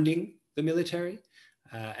defunding the military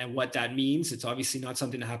and what that means. It's obviously not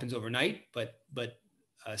something that happens overnight, but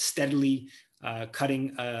steadily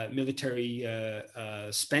cutting military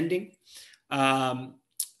spending.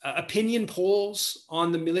 Opinion polls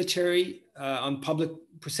on the military, on public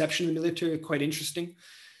perception of the military, are quite interesting.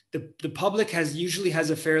 The public usually has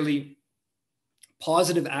a fairly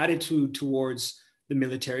positive attitude towards the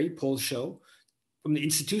military, polls show, from the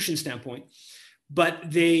institution standpoint, but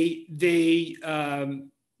they have,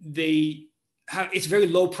 it's very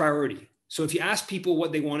low priority. So if you ask people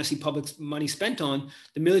what they want to see public money spent on,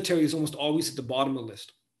 the military is almost always at the bottom of the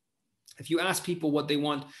list. if you ask people what they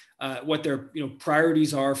want, what their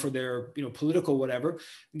priorities are for their political whatever,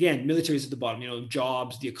 again, military is at the bottom.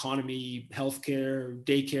 Jobs, the economy, healthcare,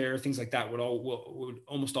 daycare, things like that would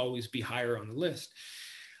almost always be higher on the list.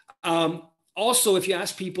 Also, if you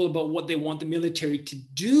ask people about what they want the military to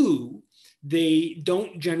do, they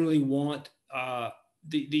don't generally want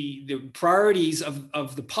the priorities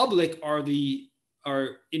of the public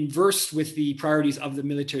are inverse with the priorities of the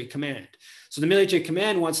military command. So the military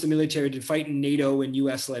command wants the military to fight in NATO and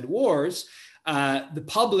US-led wars. The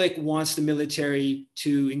public wants the military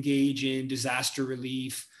to engage in disaster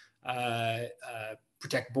relief,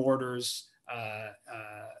 protect borders,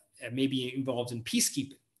 and maybe involved in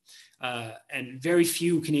peacekeeping. And very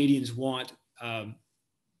few Canadians want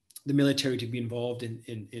the military to be involved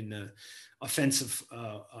in offensive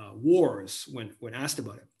wars when asked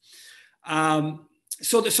about it.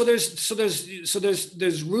 So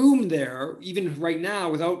there's room there, even right now,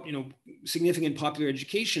 without significant popular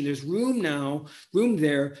education. There's room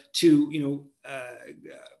there to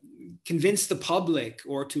convince the public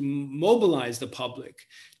or to mobilize the public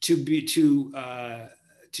to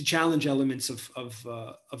challenge elements of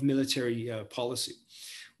military policy.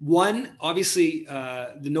 One, obviously,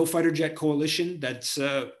 the No Fighter Jet Coalition that's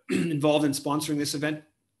involved in sponsoring this event.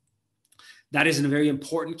 That is a very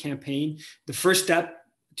important campaign. The first step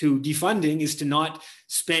to defunding is to not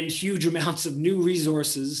spend huge amounts of new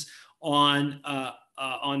resources on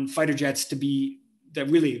fighter jets that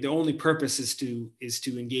really the only purpose is to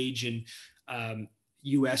engage in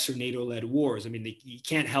U.S. or NATO-led wars. I mean, you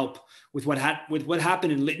can't help with what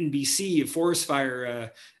happened in Lytton, BC, a forest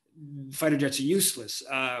fire. Fighter jets are useless.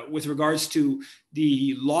 With regards to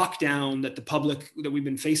the lockdown that we've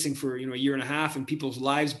been facing for a year and a half, and people's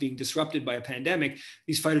lives being disrupted by a pandemic,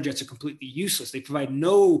 these fighter jets are completely useless. They provide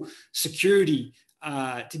no security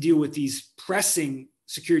to deal with these pressing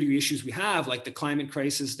security issues we have, like the climate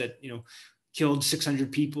crisis that killed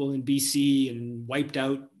 600 people in BC and wiped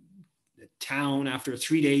out a town after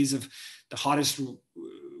 3 days of the hottest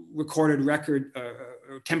recorded record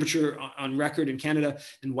temperature on record in Canada,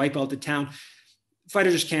 and wipe out the town.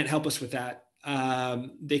 Fighters just can't help us with that.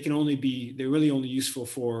 They're really only useful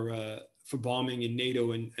for bombing in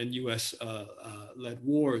NATO and US led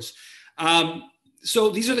wars. So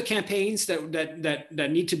these are the campaigns that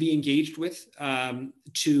need to be engaged with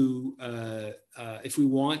if we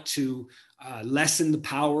want to lessen the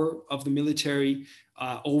power of the military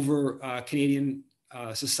over Canadian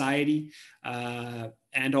society,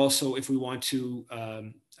 and also if we want to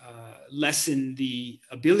lessen the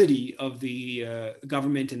ability of the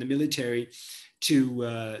government and the military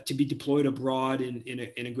to be deployed abroad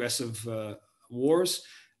in aggressive wars.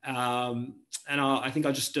 And I think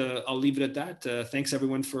I'll leave it at that. Thanks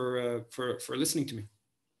everyone for listening to me.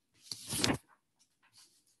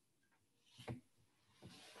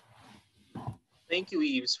 Thank you,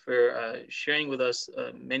 Yves, for sharing with us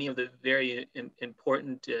many of the very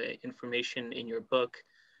important information in your book.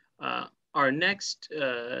 Our next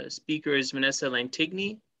speaker is Vanessa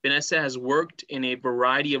Lantigny. Vanessa has worked in a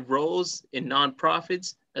variety of roles in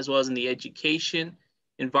nonprofits, as well as in the education,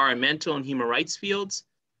 environmental, and human rights fields.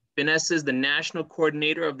 Vanessa is the national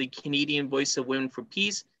coordinator of the Canadian Voice of Women for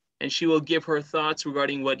Peace, and she will give her thoughts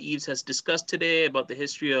regarding what Yves has discussed today about the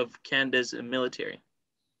history of Canada's military.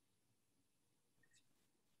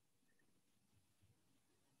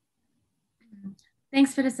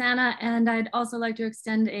 Thanks, Fidesana, and I'd also like to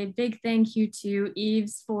extend a big thank you to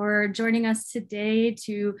Yves for joining us today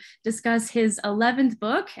to discuss his 11th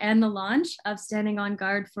book and the launch of Standing on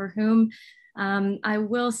Guard for Whom. I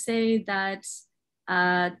will say that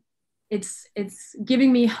it's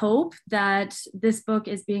giving me hope that this book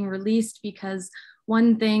is being released, because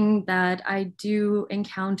one thing that I do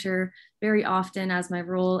encounter very often as my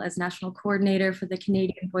role as national coordinator for the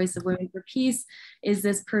Canadian Voice of Women for Peace is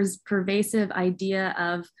this pervasive idea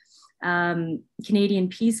of Canadian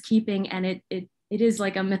peacekeeping, and it is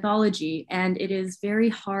like a mythology, and it is very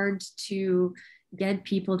hard to get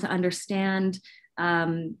people to understand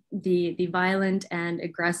the violent and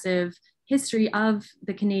aggressive history of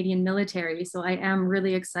the Canadian military. So I am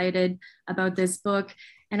really excited about this book.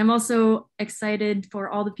 And I'm also excited for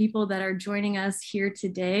all the people that are joining us here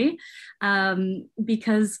today,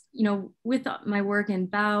 because, with my work in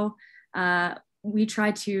BOW, we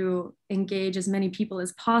try to engage as many people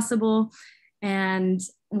as possible. And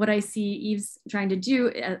what I see Yves trying to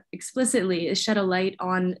do explicitly is shed a light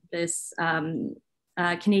on this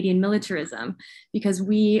Canadian militarism, because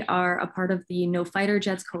we are a part of the No Fighter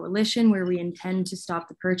Jets Coalition, where we intend to stop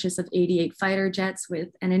the purchase of 88 fighter jets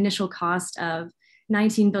with an initial cost of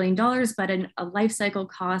 $19 billion, but a life cycle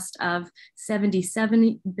cost of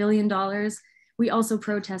 $77 billion. We also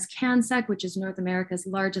protest CANSEC, which is North America's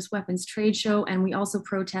largest weapons trade show, and we also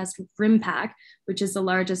protest RIMPAC, which is the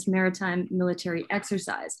largest maritime military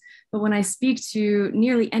exercise. But when I speak to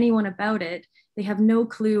nearly anyone about it, they have no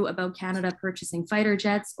clue about Canada purchasing fighter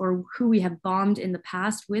jets or who we have bombed in the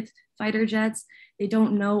past with fighter jets. They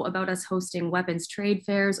don't know about us hosting weapons trade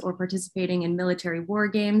fairs or participating in military war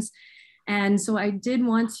games. And so I did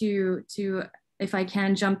want to if I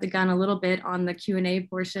can jump the gun a little bit on the Q&A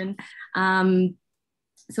portion,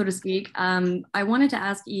 so to speak. I wanted to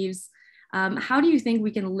ask Yves, how do you think we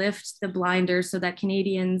can lift the blinders so that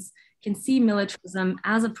Canadians can see militarism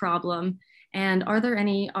as a problem? And are there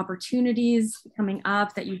any opportunities coming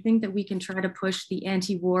up that you think that we can try to push the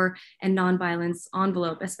anti-war and nonviolence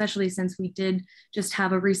envelope, especially since we did just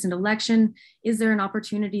have a recent election? Is there an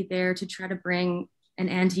opportunity there to try to bring an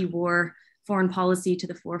anti-war foreign policy to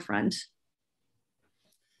the forefront?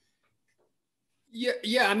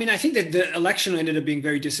 Yeah. I mean, I think that the election ended up being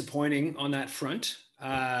very disappointing on that front.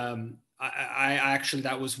 I actually,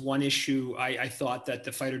 that was one issue I thought that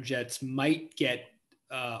the fighter jets might get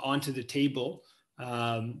onto the table,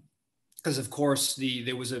 because of course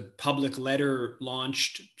there was a public letter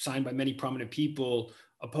launched, signed by many prominent people,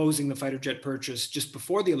 opposing the fighter jet purchase just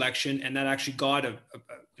before the election, and that actually got a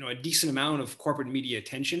decent amount of corporate media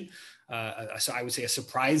attention. So I would say a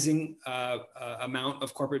surprising amount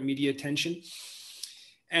of corporate media attention,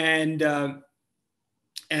 but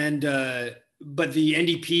the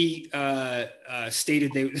NDP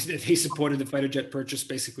stated they supported the fighter jet purchase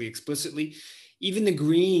basically explicitly. Even the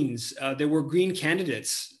Greens, there were Green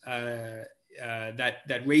candidates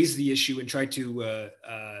that raised the issue and tried to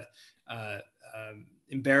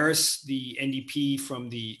embarrass the NDP from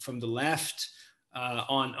the left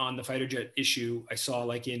on the fighter jet issue. I saw,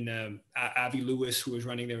 like, in Avi Lewis, who was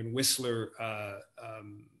running there in Whistler,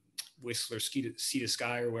 Sea to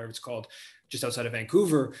Sky, or whatever it's called, just outside of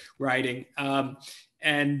Vancouver, riding,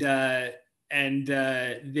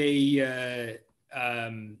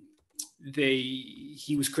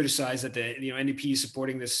 he was criticized that the NDP is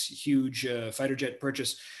supporting this huge fighter jet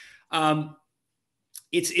purchase.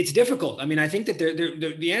 It's difficult. I mean, I think that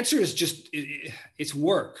the answer is just it's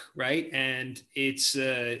work, right? And it's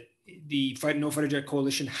the No Fighter Jet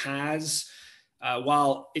Coalition has,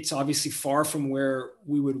 while it's obviously far from where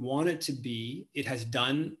we would want it to be, it has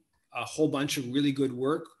done a whole bunch of really good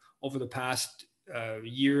work over the past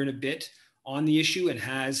year and a bit on the issue, and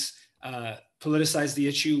has politicized the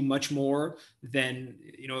issue much more than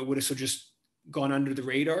it would have sort of just gone under the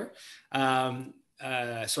radar.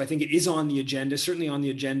 So I think it is on the agenda, certainly on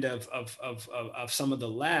the agenda of some of the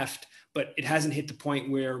left, but it hasn't hit the point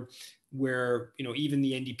where even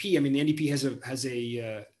the NDP. I mean, the NDP has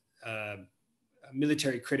a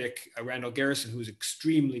military critic, Randall Garrison, who's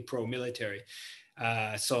extremely pro-military.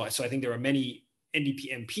 So I think there are many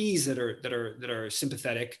NDP MPs that are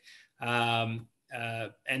sympathetic. And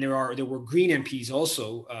there were Green MPs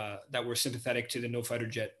also that were sympathetic to the no fighter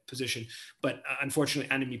jet position, but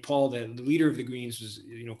unfortunately, Annamie Paul, the leader of the Greens, was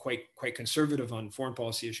quite conservative on foreign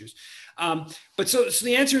policy issues. But so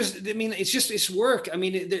the answer is, I mean, it's work. I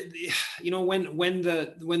mean, when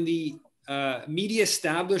the media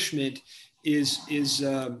establishment is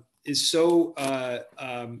so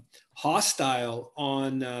hostile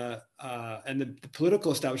on and the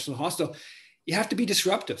political establishment hostile, you have to be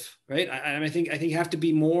disruptive, right? I think you have to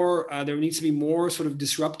be more. There needs to be more sort of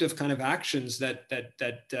disruptive kind of actions that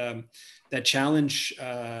challenge,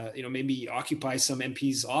 maybe occupy some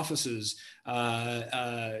MPs' offices,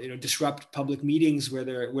 disrupt public meetings where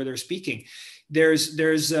they're speaking. There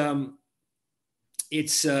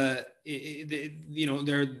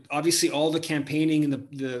obviously all the campaigning and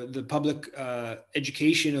the public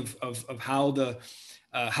education of how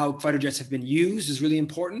fighter jets have been used is really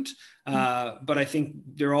important. But I think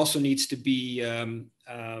there also needs to be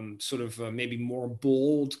maybe more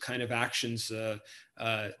bold kind of actions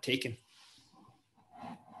taken.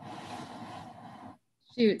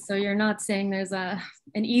 Shoot, so you're not saying there's an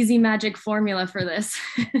easy magic formula for this.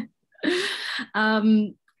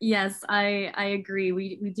 Yes, I agree.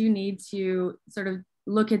 We do need to sort of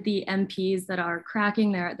look at the MPs that are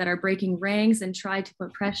cracking, that are breaking ranks, and try to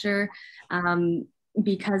put pressure,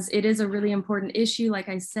 because it is a really important issue. Like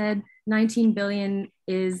I said, 19 billion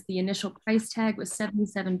is the initial price tag, with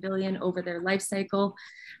 77 billion over their life cycle.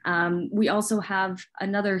 We also have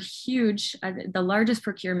another huge, the largest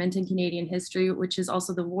procurement in Canadian history, which is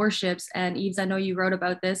also the warships. And Yves, I know you wrote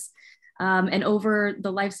about this. And over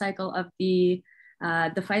the life cycle of the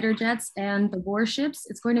the fighter jets and the warships,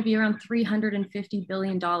 it's going to be around $350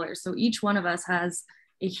 billion. So each one of us has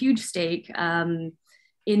a huge stake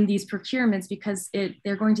in these procurements because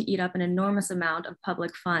they're going to eat up an enormous amount of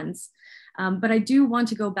public funds. But I do want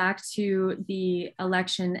to go back to the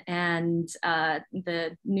election and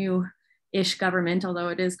the new-ish government, although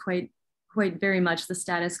it is quite very much the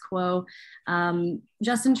status quo.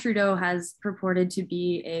 Justin Trudeau has purported to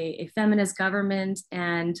be a feminist government,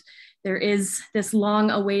 and there is this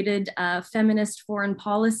long-awaited feminist foreign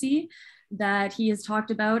policy that he has talked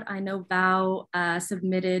about. I know Val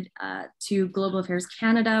submitted to Global Affairs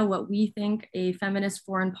Canada what we think a feminist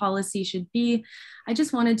foreign policy should be. I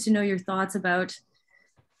just wanted to know your thoughts about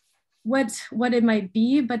what it might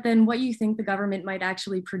be, but then what you think the government might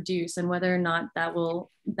actually produce and whether or not that will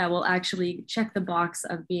actually check the box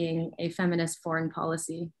of being a feminist foreign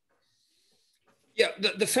policy. Yeah,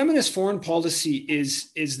 the feminist foreign policy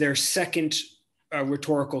is their second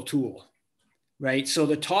rhetorical tool. Right. So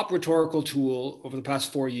the top rhetorical tool over the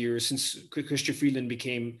past 4 years since Chrystia Freeland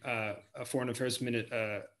became a Foreign Affairs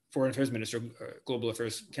Minister, Global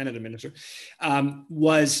Affairs Canada Minister,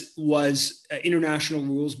 was international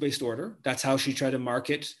rules-based order. That's how she tried to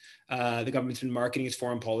market. The government's been marketing its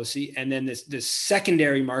foreign policy. And then this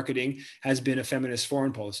secondary marketing has been a feminist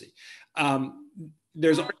foreign policy.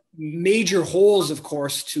 There's major holes, of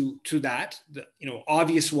course, to that.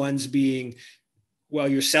 Obvious ones being, well,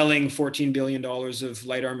 you're selling $14 billion of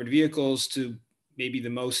light armored vehicles to maybe the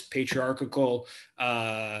most patriarchal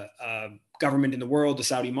government in the world, the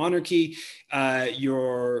Saudi monarchy.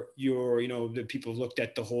 The people looked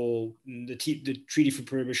at the Treaty for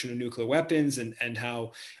Prohibition of Nuclear Weapons and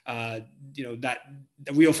how that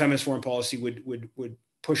the real feminist foreign policy would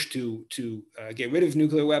push to get rid of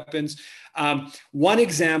nuclear weapons. One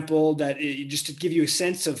example just to give you a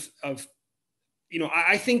sense of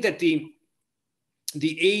I think that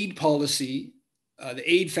the aid policy, the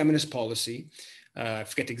aid feminist policy, I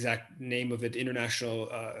forget the exact name of it, international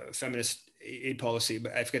feminist aid policy,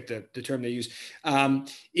 but I forget the term they use,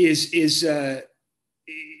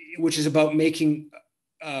 which is about making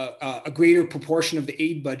a greater proportion of the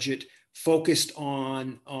aid budget focused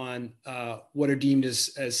on what are deemed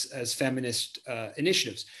as feminist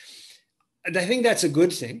initiatives. And I think that's a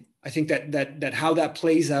good thing. I think that how that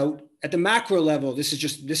plays out at the macro level, this is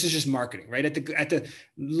just marketing, right? At the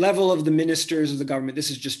level of the ministers of the government, this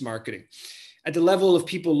is just marketing. At the level of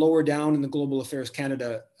people lower down in the Global Affairs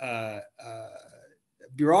Canada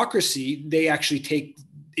bureaucracy, they actually take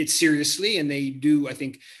it seriously, and they do, I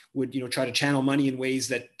think, would try to channel money in ways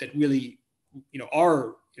that really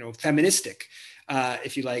are feministic,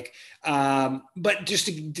 if you like. But just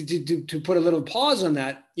to put a little pause on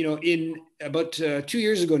that, in about 2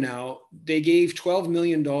 years ago now, they gave $12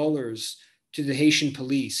 million to the Haitian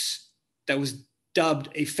police that was dubbed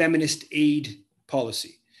a feminist aid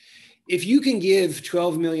policy. If you can give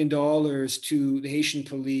 $12 million to the Haitian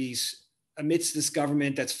police amidst this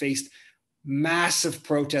government that's faced massive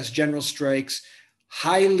protests, general strikes,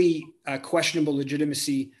 highly questionable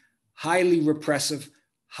legitimacy, highly repressive,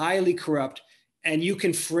 highly corrupt, and you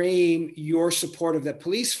can frame your support of that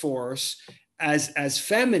police force as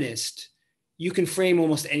feminist, you can frame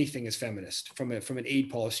almost anything as feminist from an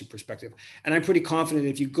aid policy perspective. And I'm pretty confident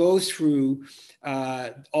if you go through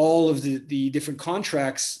all of the different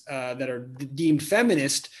contracts that are deemed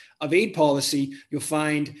feminist of aid policy, you'll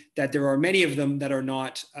find that there are many of them that are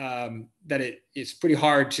not, it's pretty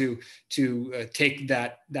hard to take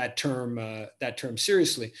that term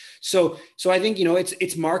seriously. So I think,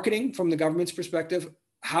 it's marketing from the government's perspective.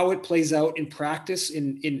 How it plays out in practice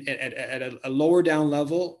at a lower down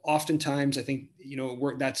level, oftentimes I think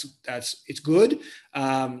it's good,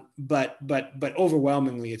 but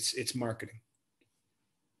overwhelmingly it's marketing.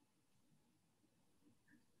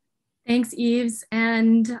 Thanks, Yves.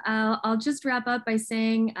 And I'll just wrap up by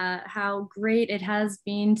saying how great it has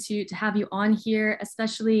been to have you on here,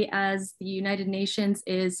 especially as the United Nations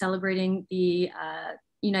is celebrating the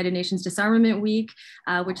United Nations Disarmament Week,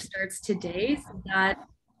 which starts today. So that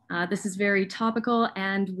this is very topical,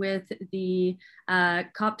 and with the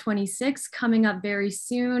COP26 coming up very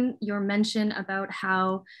soon, your mention about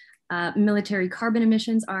how military carbon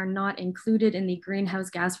emissions are not included in the greenhouse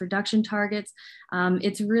gas reduction targets.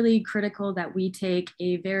 It's really critical that we take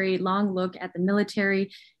a very long look at the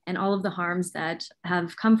military and all of the harms that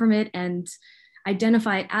have come from it and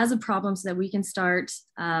identify it as a problem so that we can start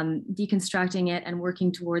deconstructing it and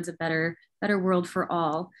working towards a better world for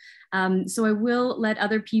all. So I will let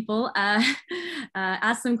other people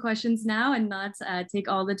ask some questions now and not take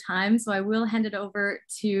all the time. So I will hand it over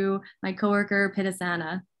to my coworker,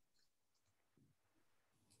 Pitasana.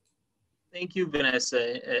 Thank you,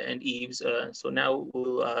 Vanessa and Yves. So now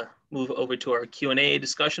we'll move over to our Q&A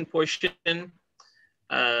discussion portion.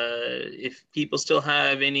 If people still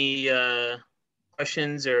have any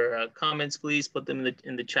questions or comments, please put them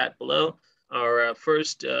in the chat below. Our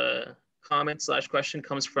first comment / question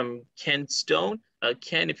comes from Ken Stone.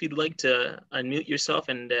 Ken, if you'd like to unmute yourself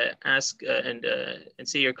and ask and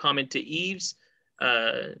say your comment to Yves,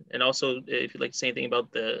 and also if you'd like to say anything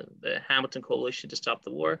about the Hamilton Coalition to Stop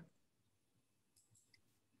the War.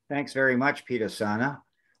 Thanks very much, Petersana.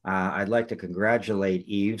 I'd like to congratulate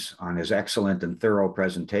Yves on his excellent and thorough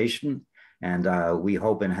presentation. And we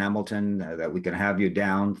hope in Hamilton that we can have you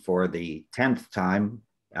down for the 10th time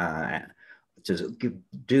to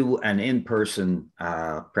do an in-person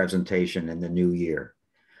presentation in the new year.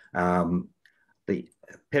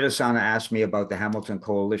 Petersana asked me about the Hamilton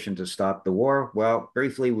Coalition to Stop the War. Well,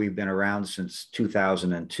 briefly, we've been around since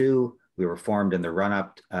 2002. We were formed in the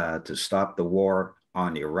run-up to stop the war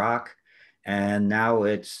on Iraq. And now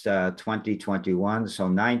it's 2021, so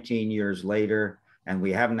 19 years later, and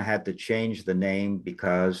we haven't had to change the name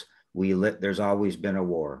because there's always been a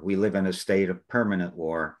war. We live in a state of permanent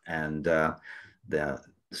war, and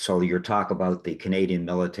so your talk about the Canadian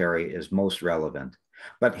military is most relevant.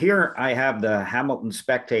 But here I have the Hamilton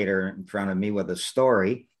Spectator in front of me with a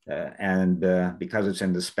story, and because it's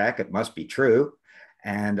in the spec, it must be true.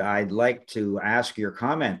 And I'd like to ask your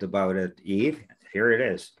comment about it, Yves. Here it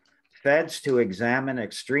is. Feds to examine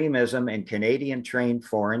extremism in Canadian-trained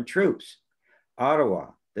foreign troops. Ottawa,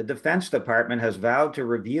 the Defense Department has vowed to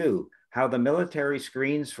review how the military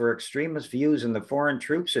screens for extremist views in the foreign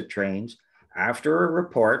troops it trains after a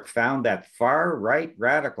report found that far-right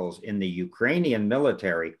radicals in the Ukrainian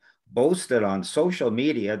military boasted on social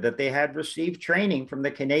media that they had received training from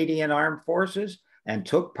the Canadian Armed Forces and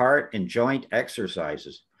took part in joint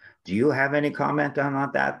exercises. Do you have any comment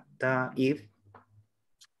on that, Yves?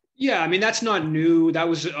 Yeah, I mean, that's not new. That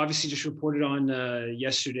was obviously just reported on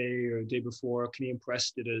yesterday or the day before. Canadian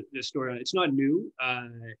Press did a story on it. It's not new.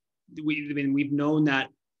 We've known that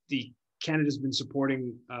Canada's been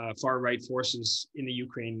supporting far-right forces in the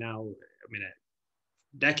Ukraine now,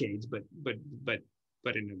 decades, but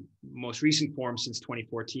in the most recent form since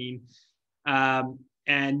 2014. And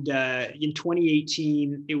in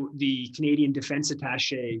 2018, the Canadian Defense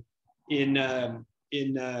Attaché in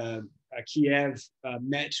Kiev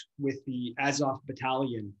met with the Azov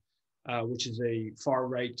Battalion, which is a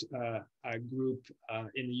far-right group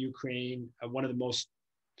in the Ukraine, one of the most,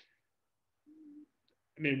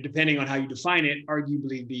 depending on how you define it,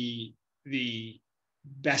 arguably the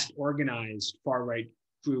best organized far-right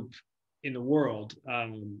group in the world.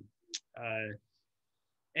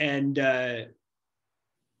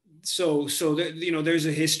 So there's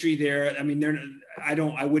a history there. I mean,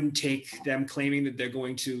 I wouldn't take them claiming that they're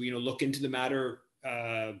going to, look into the matter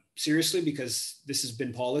seriously, because this has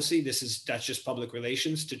been policy. That's just public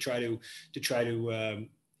relations to try to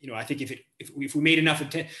I think if we made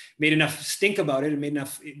enough stink about it and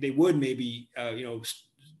they would maybe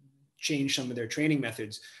change some of their training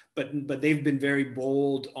methods. But they've been very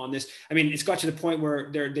bold on this. I mean, it's got to the point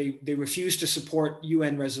where they refuse to support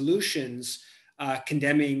UN resolutions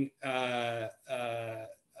condemning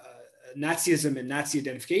Nazism and Nazi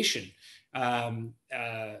identification.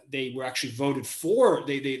 They were actually voted for.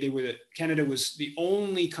 Canada was the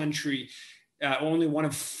only country, only one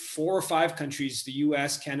of 4 or 5 countries, the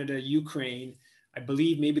US, Canada, Ukraine, I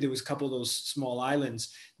believe maybe there was a couple of those small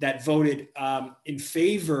islands that voted in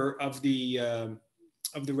favor of the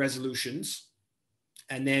resolutions.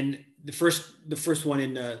 And then the first one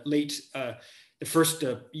in late, the first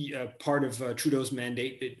part of Trudeau's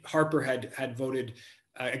mandate, Harper had voted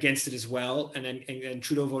against it as well. And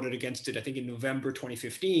Trudeau voted against it, I think in November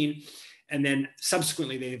 2015. And then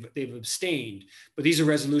subsequently they've abstained. But these are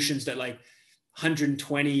resolutions that like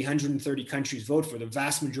 120, 130 countries vote for, the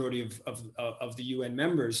vast majority of the UN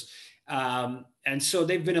members. And so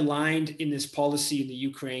they've been aligned in this policy in the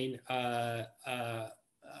Ukraine,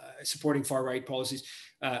 supporting far-right policies.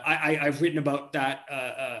 I've written about that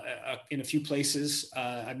in a few places.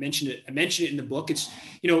 I mentioned it in the book. It's,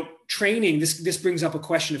 training, this brings up a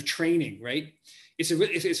question of training, right? It's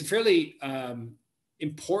a fairly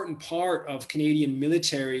important part of Canadian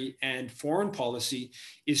military and foreign policy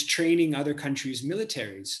is training other countries'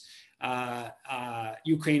 militaries.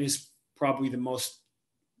 Ukraine is probably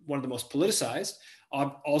one of the most politicized.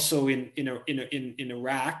 Also in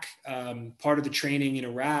Iraq, part of the training in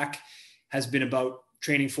Iraq has been about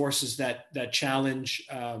training forces that challenge,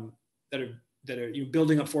 that are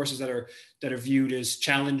building up forces that are viewed as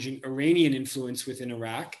challenging Iranian influence within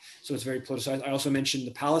Iraq. So it's very politicized. I also mentioned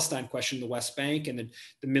the Palestine question, the West Bank, and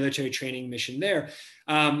the military training mission there.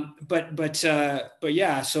 But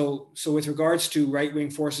yeah. So with regards to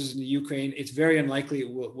right-wing forces in the Ukraine, it's very unlikely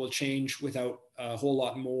it will change without a whole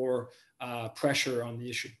lot more pressure on the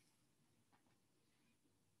issue.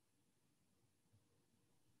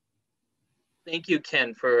 Thank you,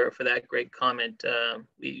 Ken, for that great comment.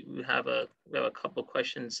 We have a couple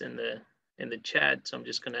questions in the chat, so I'm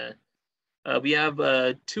just gonna. We have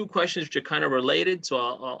two questions which are kind of related, so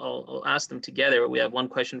I'll ask them together. We have one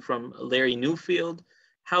question from Larry Newfield.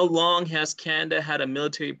 How long has Canada had a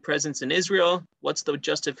military presence in Israel? What's the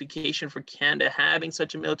justification for Canada having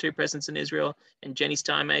such a military presence in Israel? And Jenny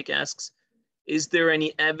Steinmeier asks, is there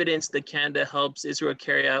any evidence that Canada helps Israel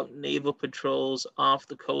carry out naval patrols off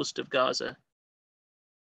the coast of Gaza?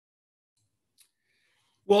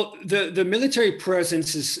 Well, the military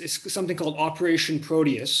presence is something called Operation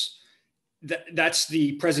Proteus. That's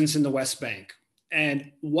the presence in the West Bank.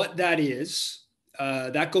 And what that is,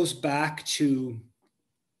 that goes back to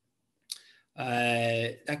in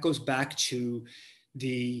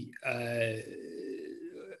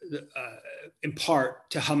part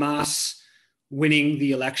to Hamas winning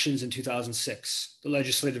the elections in 2006, the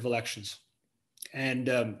legislative elections.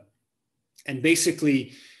 And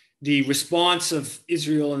basically, the response of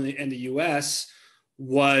Israel and the US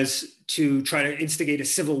was to try to instigate a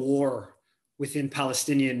civil war within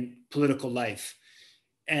Palestinian political life.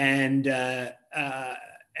 And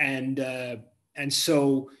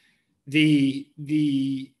so the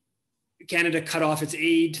Canada cut off its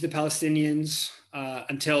aid to the Palestinians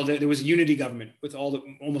until there was a unity government with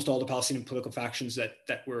almost all the Palestinian political factions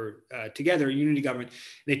that were together, a unity government.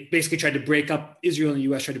 They basically tried to break up, Israel and the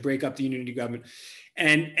US tried to break up the unity government.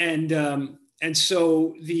 And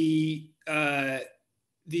so the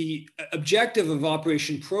objective of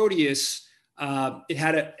Operation Proteus, it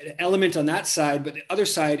had an element on that side, but the other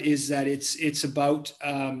side is that it's about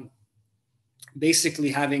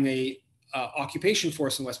basically having a occupation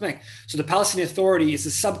force in the West Bank. So the Palestinian Authority is a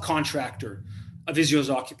subcontractor of Israel's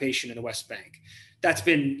occupation in the West Bank. That's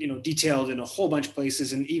been detailed in a whole bunch of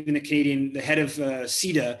places, and even the head of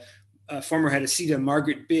CEDA, former head of CEDA,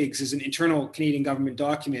 Margaret Biggs, is an internal Canadian government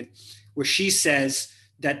document where she says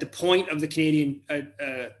that the point of the Canadian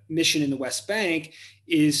mission in the West Bank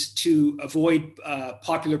is to avoid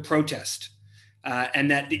popular protest, and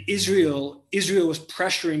that Israel was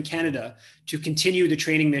pressuring Canada to continue the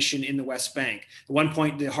training mission in the West Bank. At one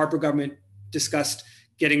point, the Harper government discussed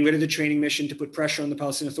getting rid of the training mission to put pressure on the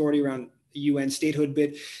Palestinian Authority around the UN statehood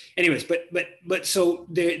bid. Anyways, but so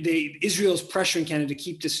Israel's pressuring Canada to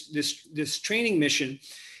keep this training mission,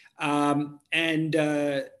 and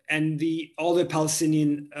all the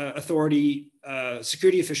Palestinian Authority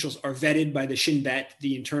security officials are vetted by the Shin Bet,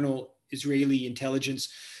 the internal Israeli intelligence.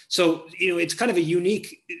 So it's kind of a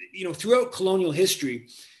unique, throughout colonial history,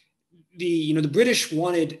 the British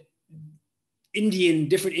wanted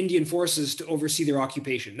different Indian forces to oversee their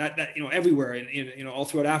occupation. That everywhere, in all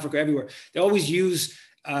throughout Africa, everywhere they always use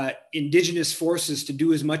indigenous forces to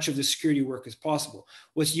do as much of the security work as possible.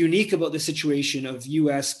 What's unique about the situation of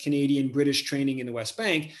U.S., Canadian, British training in the West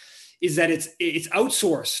Bank is that it's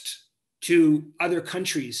outsourced to other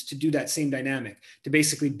countries to do that same dynamic, to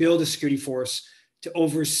basically build a security force to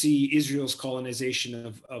oversee Israel's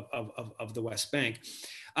colonization of the West Bank.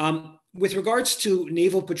 With regards to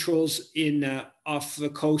naval patrols off the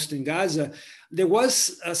coast in Gaza, there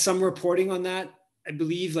was some reporting on that, I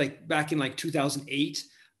believe, back in 2008.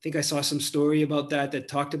 I think I saw some story about that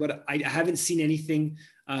talked about it. I haven't seen anything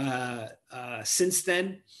since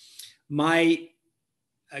then. My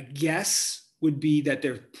guess would be that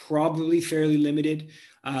they're probably fairly limited.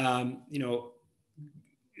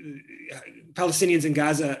 Palestinians in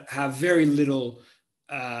Gaza have very little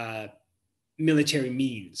military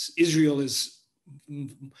means. Israel is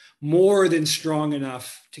more than strong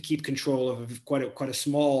enough to keep control of quite a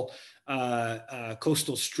small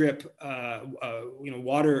coastal strip,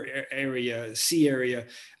 water area, sea area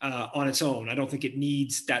on its own. I don't think it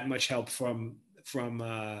needs that much help from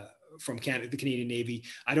Canada, the Canadian Navy.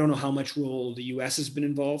 I don't know how much role the U.S. has been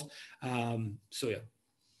involved. So yeah.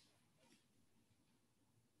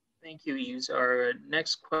 Thank you, Yves. Our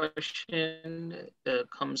next question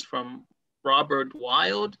comes from Robert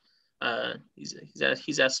Wild.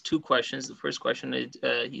 He's asked two questions. The first question is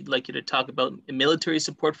he'd like you to talk about military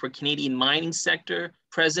support for Canadian mining sector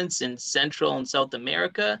presence in Central and South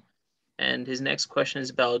America. And his next question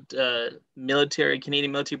is about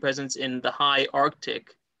Canadian military presence in the high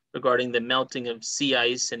Arctic regarding the melting of sea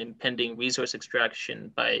ice and impending resource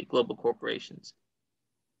extraction by global corporations?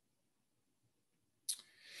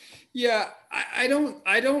 Yeah, I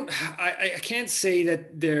can't say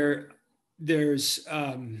that there's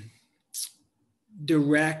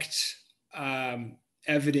direct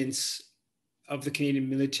evidence of the Canadian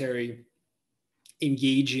military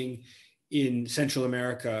engaging in Central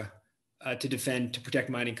America to protect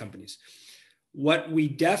mining companies. What we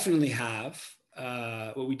definitely have,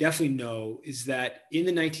 what we definitely know is that in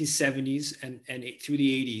the 1970s and through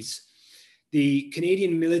the 80s, the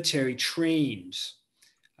Canadian military trained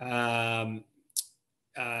in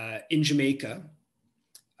Jamaica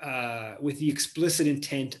with the explicit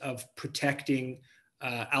intent of protecting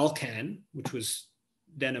Alcan, which was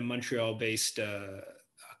then a Montreal-based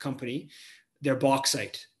company, their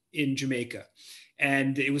bauxite in Jamaica.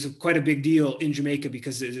 And it was quite a big deal in Jamaica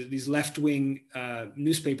because these left-wing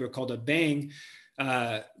newspaper called a Bang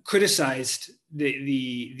criticized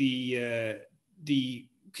the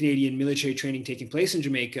Canadian military training taking place in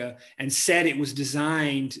Jamaica and said it was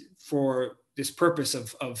designed for this purpose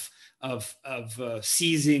of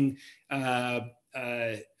seizing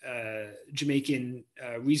Jamaican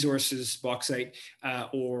resources, bauxite,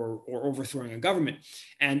 or overthrowing a government.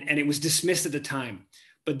 And it was dismissed at the time.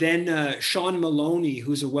 But then Sean Maloney,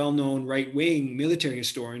 who's a well-known right-wing military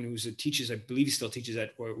historian, teaches, I believe he still teaches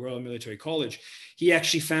at Royal Military College, he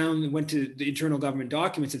actually went to the internal government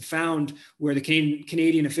documents and found where the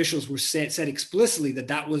Canadian officials were said explicitly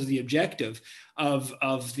that was the objective of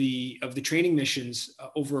the training missions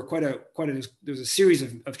over there's a series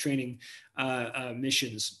of training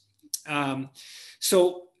missions.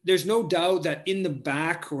 So there's no doubt that in the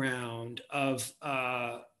background of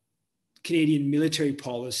Canadian military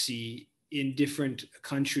policy in different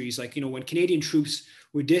countries, like, when Canadian troops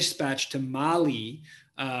were dispatched to Mali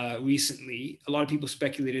recently, a lot of people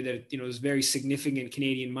speculated that, there's very significant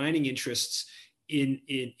Canadian mining interests in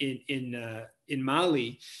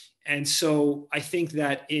Mali. And so I think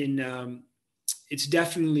that it's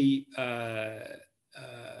definitely,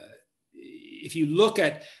 if you look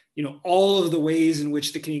at, all of the ways in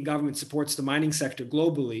which the Canadian government supports the mining sector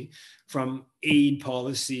globally, from aid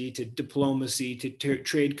policy to diplomacy to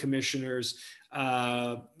trade commissioners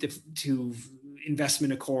to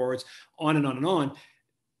investment accords, on and on and on.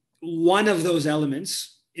 One of those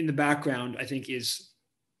elements in the background, I think, is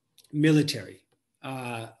military.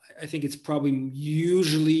 I think it's probably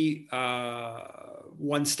usually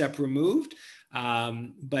one step removed,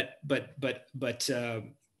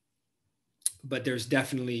 but there's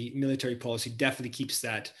definitely military policy definitely keeps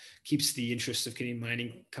the interests of Canadian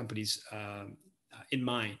mining companies in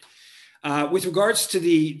mind. With regards to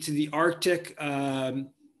the Arctic,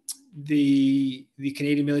 the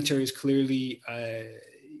Canadian military is clearly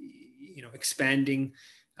expanding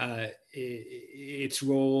its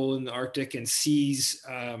role in the Arctic and sees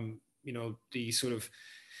the sort of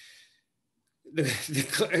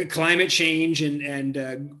the climate change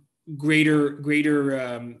and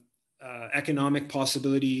greater economic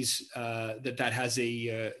possibilities that has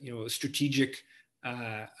a strategic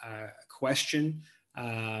question,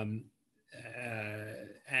 and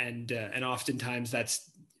oftentimes that's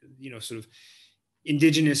sort of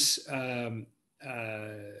indigenous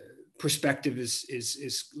perspective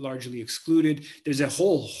is largely excluded. There's a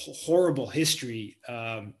whole horrible history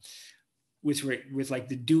with like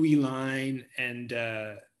the Dewey Line and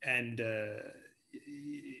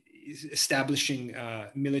establishing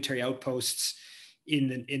military outposts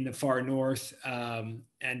in the far north, and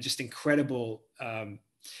just incredible.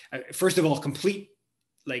 First of all, complete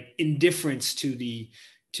like indifference to the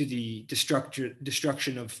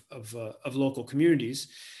destruction of local communities,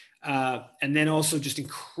 and then also just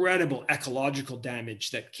incredible ecological damage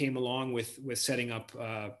that came along with setting up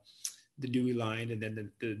the Dewey Line, and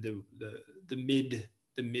then the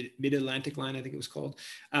mid-Atlantic line, I think it was called.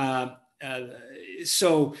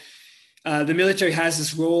 So the military has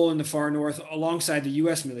this role in the far north alongside the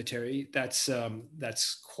U.S. military that's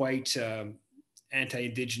quite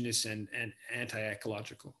anti-indigenous and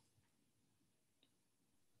anti-ecological.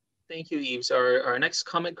 Thank you, Yves. Our next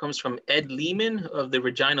comment comes from Ed Lehman of the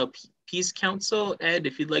Regina Peace Council. Ed,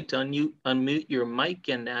 if you'd like to unmute your mic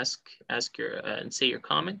and ask your and say your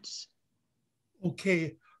comments.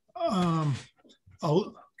 Okay, I'll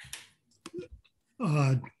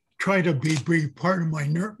try to be brief. Part of my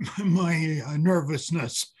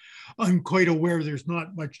nervousness. I'm quite aware there's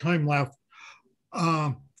not much time left.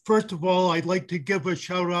 First of all, I'd like to give a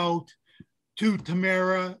shout out to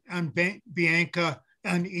Tamara and Bianca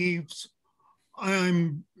and Yves.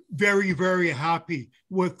 I'm very, very happy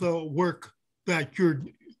with the work that you're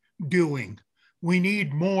doing. We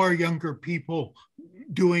need more younger people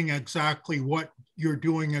doing exactly what you're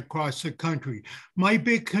doing across the country. My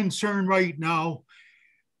big concern right now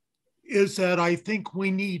is that I think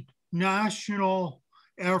we need national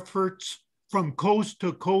efforts from coast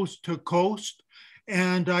to coast to coast.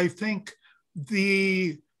 And I think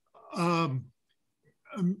that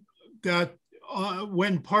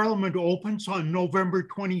when Parliament opens on November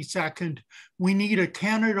 22nd, we need a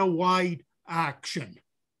Canada-wide action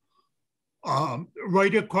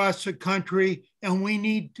right across the country, and we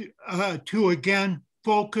need to again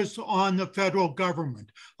focus on the federal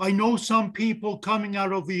government. I know some people coming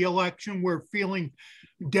out of the election were feeling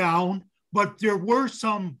down, but there were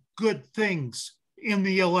some good things in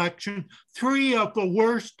the election. 3 of the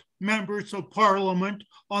worst members of Parliament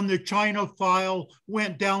on the China file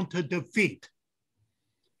went down to defeat.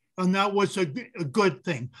 And that was a good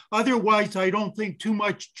thing. Otherwise, I don't think too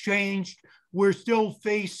much changed. We're still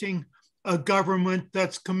facing a government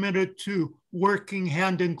that's committed to working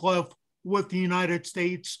hand in glove with the United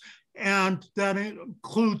States, and that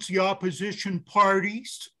includes the opposition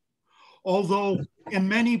parties. Although in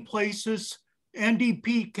many places,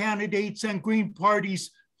 NDP candidates and Green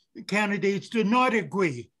Party's candidates did not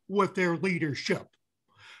agree with their leadership.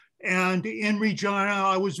 And in Regina,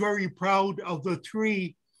 I was very proud of the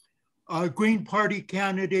 3 Green Party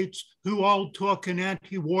candidates who all took an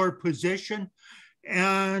anti-war position.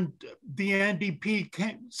 And the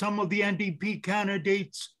NDP, some of the NDP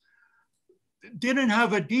candidates didn't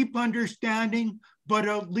have a deep understanding, but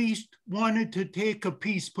at least wanted to take a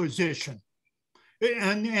peace position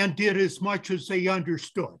and did as much as they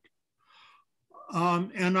understood.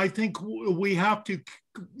 And I think we have to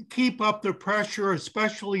keep up the pressure,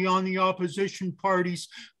 especially on the opposition parties,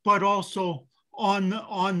 but also on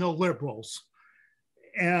the Liberals.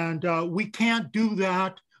 And we can't do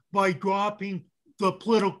that by dropping the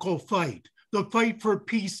political fight. The fight for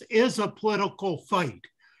peace is a political fight.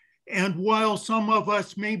 And while some of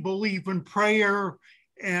us may believe in prayer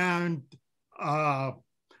and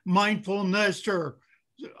mindfulness or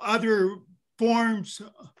other forms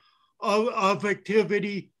of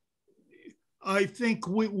activity, I think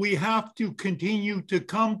we have to continue to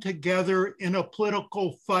come together in a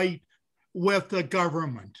political fight with the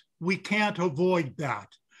government. We can't avoid that.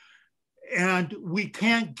 And we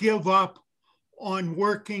can't give up on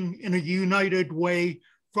working in a united way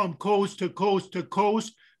from coast to coast to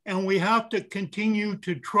coast. And we have to continue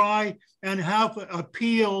to try and have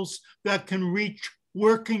appeals that can reach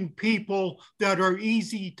working people that are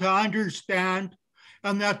easy to understand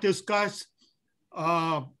and that discuss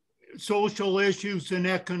social issues and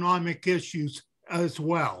economic issues as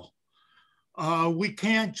well. We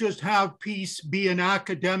can't just have peace be an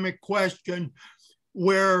academic question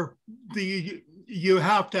where you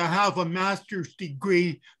have to have a master's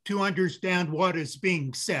degree to understand what is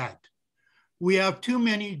being said. We have too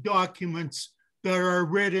many documents that are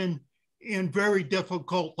written in very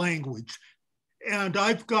difficult language. And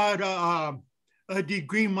I've got a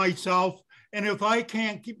degree myself, and if I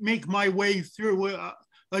can't make my way through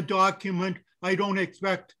a document, I don't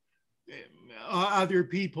expect other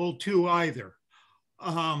people to either.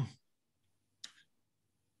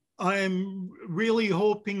 I'm really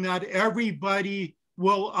hoping that everybody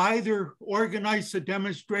will either organize a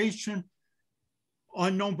demonstration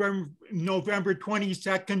on November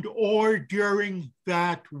 22nd or during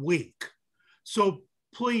that week. So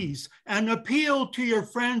please, and appeal to your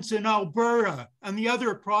friends in Alberta and the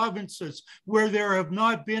other provinces where there have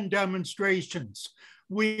not been demonstrations.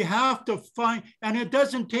 We have to find, and it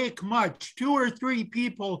doesn't take much. 2 or 3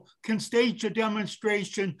 people can stage a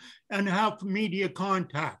demonstration and have media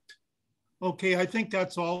contact. Okay, I think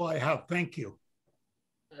that's all I have. Thank you.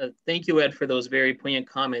 Thank you, Ed, for those very poignant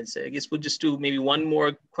comments. I guess we'll just do maybe one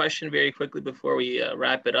more question very quickly before we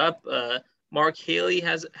wrap it up. Mark Haley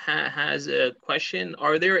has a question.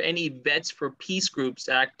 Are there any vets for peace groups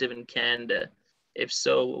active in Canada? If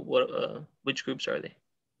so, which groups are they?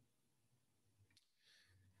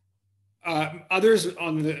 Others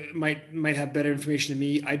on the might have better information than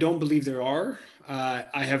me. I don't believe there are.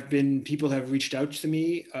 People have reached out to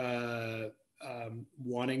me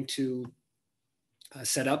wanting to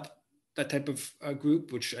set up that type of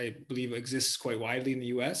group, which I believe exists quite widely in the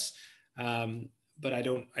US. But I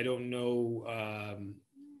don't know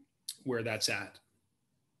where that's at.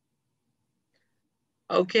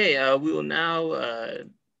 Okay, we will now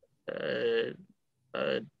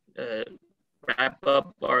wrap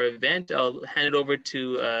up our event. I'll hand it over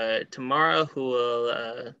to Tamara, who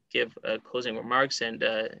will give closing remarks and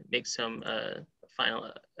make some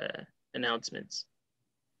final announcements.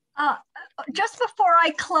 Just before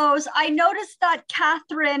I close, I noticed that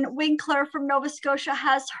Catherine Winkler from Nova Scotia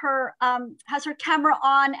has her camera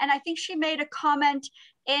on, and I think she made a comment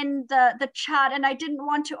in the chat, and I didn't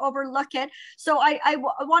want to overlook it. So I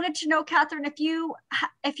wanted to know, Catherine, if you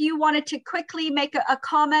wanted to quickly make a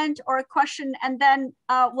comment or a question, and then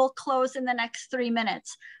we'll close in the next 3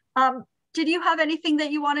 minutes. Did you have anything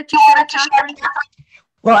that you wanted to share, Catherine?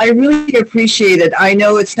 Well, I really appreciate it. I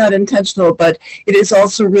know it's not intentional, but it is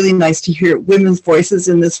also really nice to hear women's voices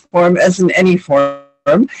in this forum, as in any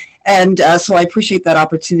forum. And so I appreciate that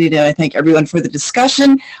opportunity, and I thank everyone for the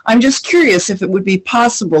discussion. I'm just curious if it would be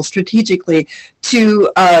possible strategically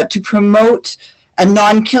to promote a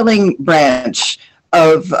non-killing branch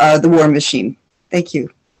of the war machine. Thank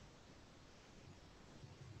you.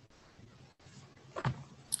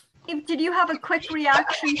 Did you have a quick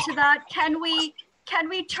reaction to that? Can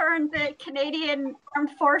we turn the Canadian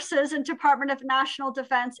Armed Forces and Department of National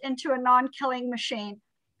Defense into a non-killing machine?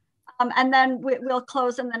 And then we'll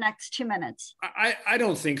close in the next 2 minutes. I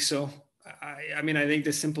don't think so. I mean, I think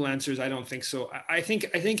the simple answer is I don't think so. I think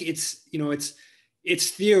it's, you know, it's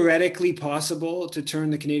theoretically possible to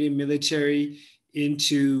turn the Canadian military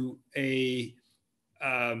into a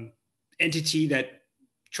entity that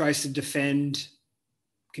tries to defend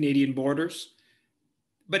Canadian borders,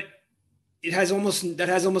 but that has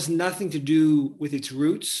almost nothing to do with its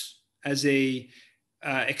roots as a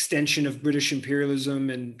extension of British imperialism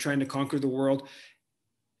and trying to conquer the world.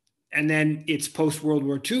 And then its post-World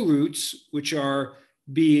War II roots, which are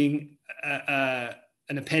being an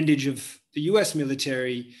appendage of the US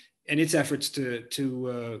military and its efforts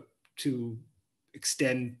to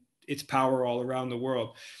extend its power all around the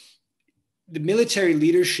world. The military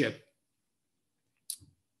leadership,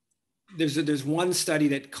 there's one study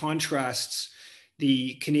that contrasts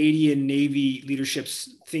the Canadian Navy leadership's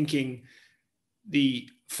thinking, the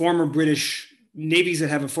former British navies that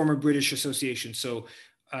have a former British association. So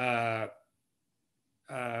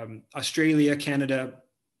Australia, Canada,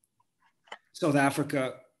 South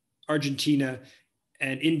Africa, Argentina,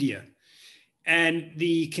 and India. And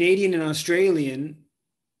the Canadian and Australian,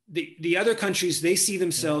 the other countries, they see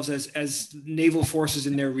themselves as naval forces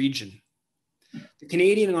in their region. The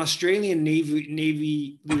Canadian and Australian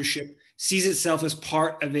Navy leadership sees itself as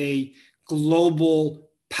part of a global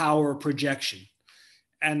power projection.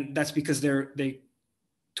 And that's because they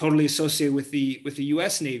totally associate with the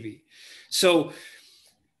US Navy. So,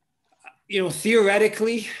 you know,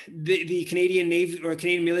 theoretically, the Canadian Navy or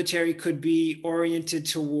Canadian military could be oriented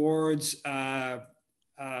towards, you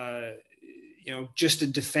know, just a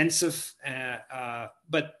defensive,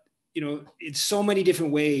 but, you know, in so many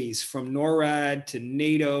different ways, from NORAD to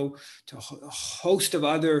NATO to a host of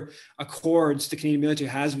other accords the Canadian military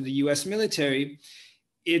has with the US military,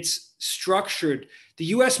 it's structured. The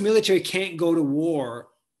US military can't go to war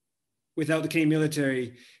without the Canadian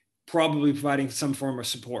military probably providing some form of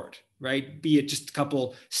support, right? Be it just a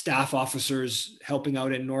couple staff officers helping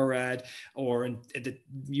out at NORAD or at the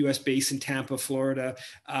US base in Tampa, Florida,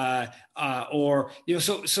 or, you know,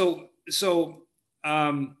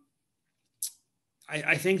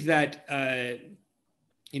 I think that,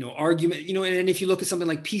 you know, argument, you know, and if you look at something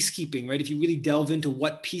like peacekeeping, right? If you really delve into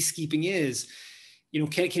what peacekeeping is, you know,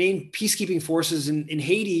 Canadian peacekeeping forces in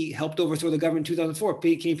Haiti helped overthrow the government in 2004.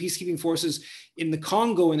 Canadian peacekeeping forces in the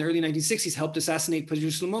Congo in the early 1960s helped assassinate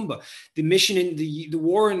Patrice Lumumba. The mission in the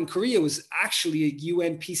war in Korea was actually a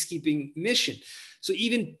UN peacekeeping mission. So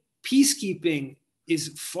even peacekeeping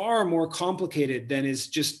is far more complicated than is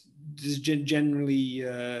generally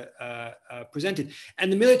presented.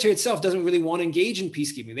 And the military itself doesn't really want to engage in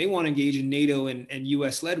peacekeeping. They want to engage in NATO and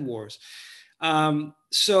US-led wars.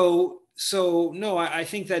 So no, I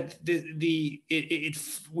think that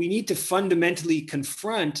we need to fundamentally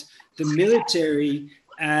confront the military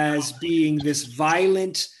as being this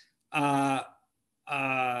violent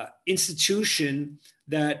institution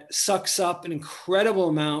that sucks up an incredible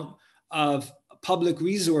amount of public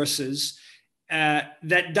resources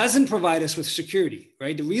that doesn't provide us with security,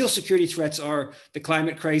 right? The real security threats are the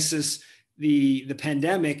climate crisis, the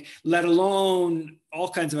pandemic, let alone all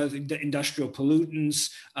kinds of other industrial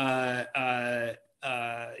pollutants,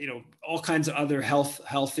 you know, all kinds of other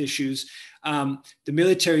health issues. The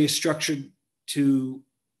military is structured to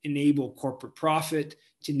enable corporate profit,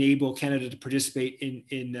 to enable Canada to participate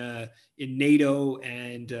in NATO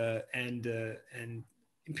and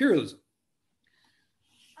imperialism.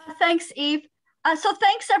 Thanks, Yves. So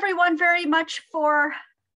thanks everyone very much for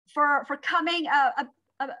coming.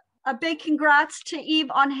 a big congrats to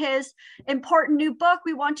Yves on his important new book.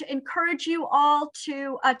 We want to encourage you all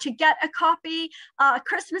to get a copy.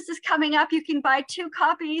 Christmas is coming up. You can buy 2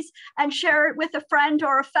 copies and share it with a friend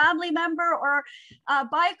or a family member, or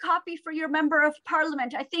buy a copy for your member of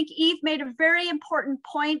parliament. I think Yves made a very important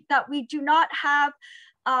point that we do not have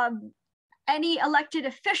any elected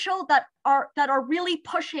official that are really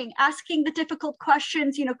pushing, asking the difficult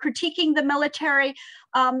questions, critiquing the military,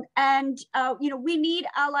 and we need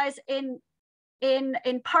allies in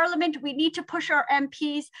Parliament. We need to push our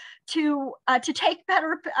MPs to take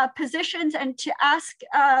better positions and to ask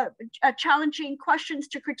challenging questions,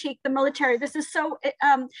 to critique the military. This is so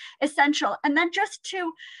essential. And then just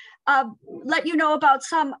to let you know about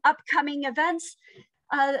some upcoming events.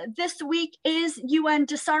 This week is UN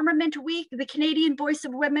Disarmament Week. The Canadian Voice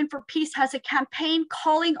of Women for Peace has a campaign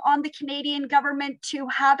calling on the Canadian government to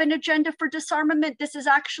have an agenda for disarmament. This is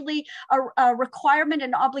actually a requirement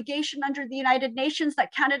and obligation under the United Nations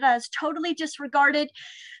that Canada has totally disregarded.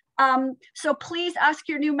 So please ask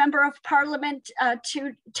your new member of parliament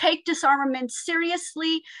to take disarmament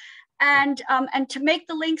seriously, and to make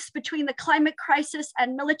the links between the climate crisis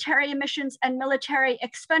and military emissions and military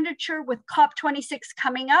expenditure with COP26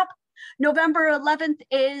 coming up. November 11th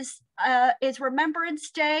is Remembrance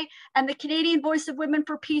Day, and the Canadian Voice of Women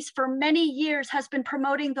for Peace for many years has been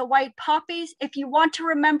promoting the white poppies. If you want to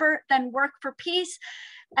remember, then work for peace.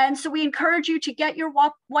 And so we encourage you to get your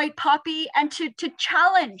white poppy and to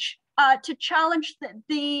challenge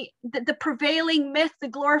the prevailing myth, the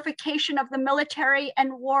glorification of the military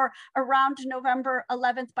and war around November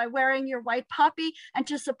 11th by wearing your white poppy, and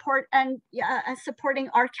to support and supporting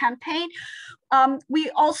our campaign. We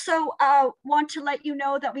also want to let you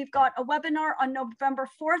know that we've got a webinar on November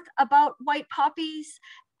 4th about white poppies,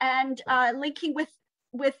 and linking with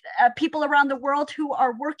people around the world who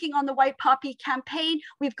are working on the White Poppy campaign.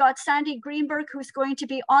 We've got Sandy Greenberg, who's going to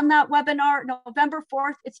be on that webinar November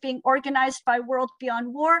 4th. It's being organized by World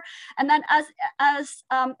Beyond War. And then as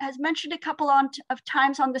mentioned a couple of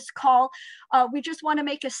times on this call, we just want to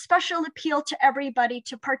make a special appeal to everybody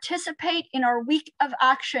to participate in our week of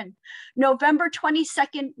action. November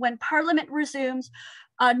 22nd, when Parliament resumes,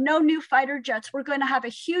 no new fighter jets. We're going to have a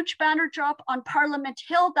huge banner drop on Parliament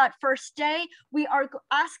Hill that first day. We are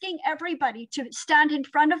asking everybody to stand in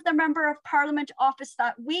front of the Member of Parliament office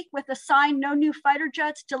that week with a sign, no new fighter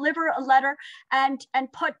jets, deliver a letter, and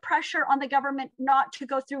put pressure on the government not to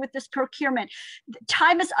go through with this procurement.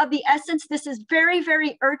 Time is of the essence. This is very,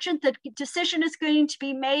 very urgent. The decision is going to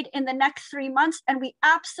be made in the next 3 months, and we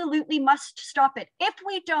absolutely must stop it. If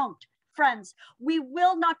we don't, friends, we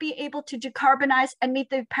will not be able to decarbonize and meet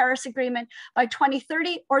the Paris Agreement by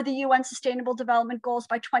 2030 or the UN Sustainable Development Goals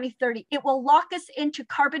by 2030. It will lock us into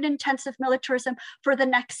carbon-intensive militarism for the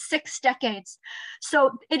next 6 decades.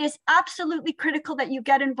 So it is absolutely critical that you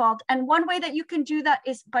get involved. And one way that you can do that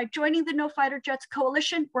is by joining the No Fighter Jets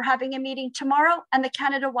Coalition. We're having a meeting tomorrow, and the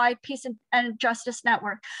Canada-wide Peace and Justice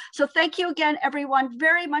Network. So thank you again, everyone,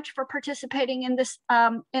 very much for participating in this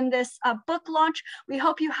book launch. We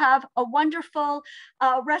hope you have a wonderful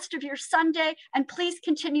rest of your Sunday, and please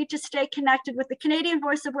continue to stay connected with the Canadian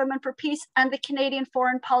Voice of Women for Peace and the Canadian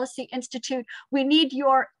Foreign Policy Institute. We need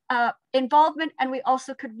your involvement, and we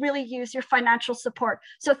also could really use your financial support.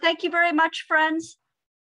 So thank you very much, friends.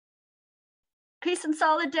 Peace and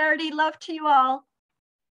solidarity. Love to you all.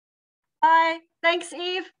 Bye. Thanks,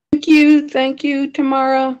 Yves. Thank you,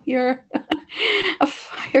 Tamara. You're a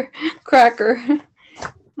firecracker.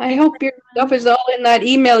 I hope your stuff is all in that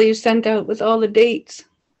email you sent out with all the dates.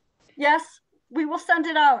 Yes, we will send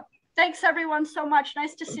it out. Thanks everyone so much.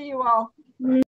 Nice to see you all.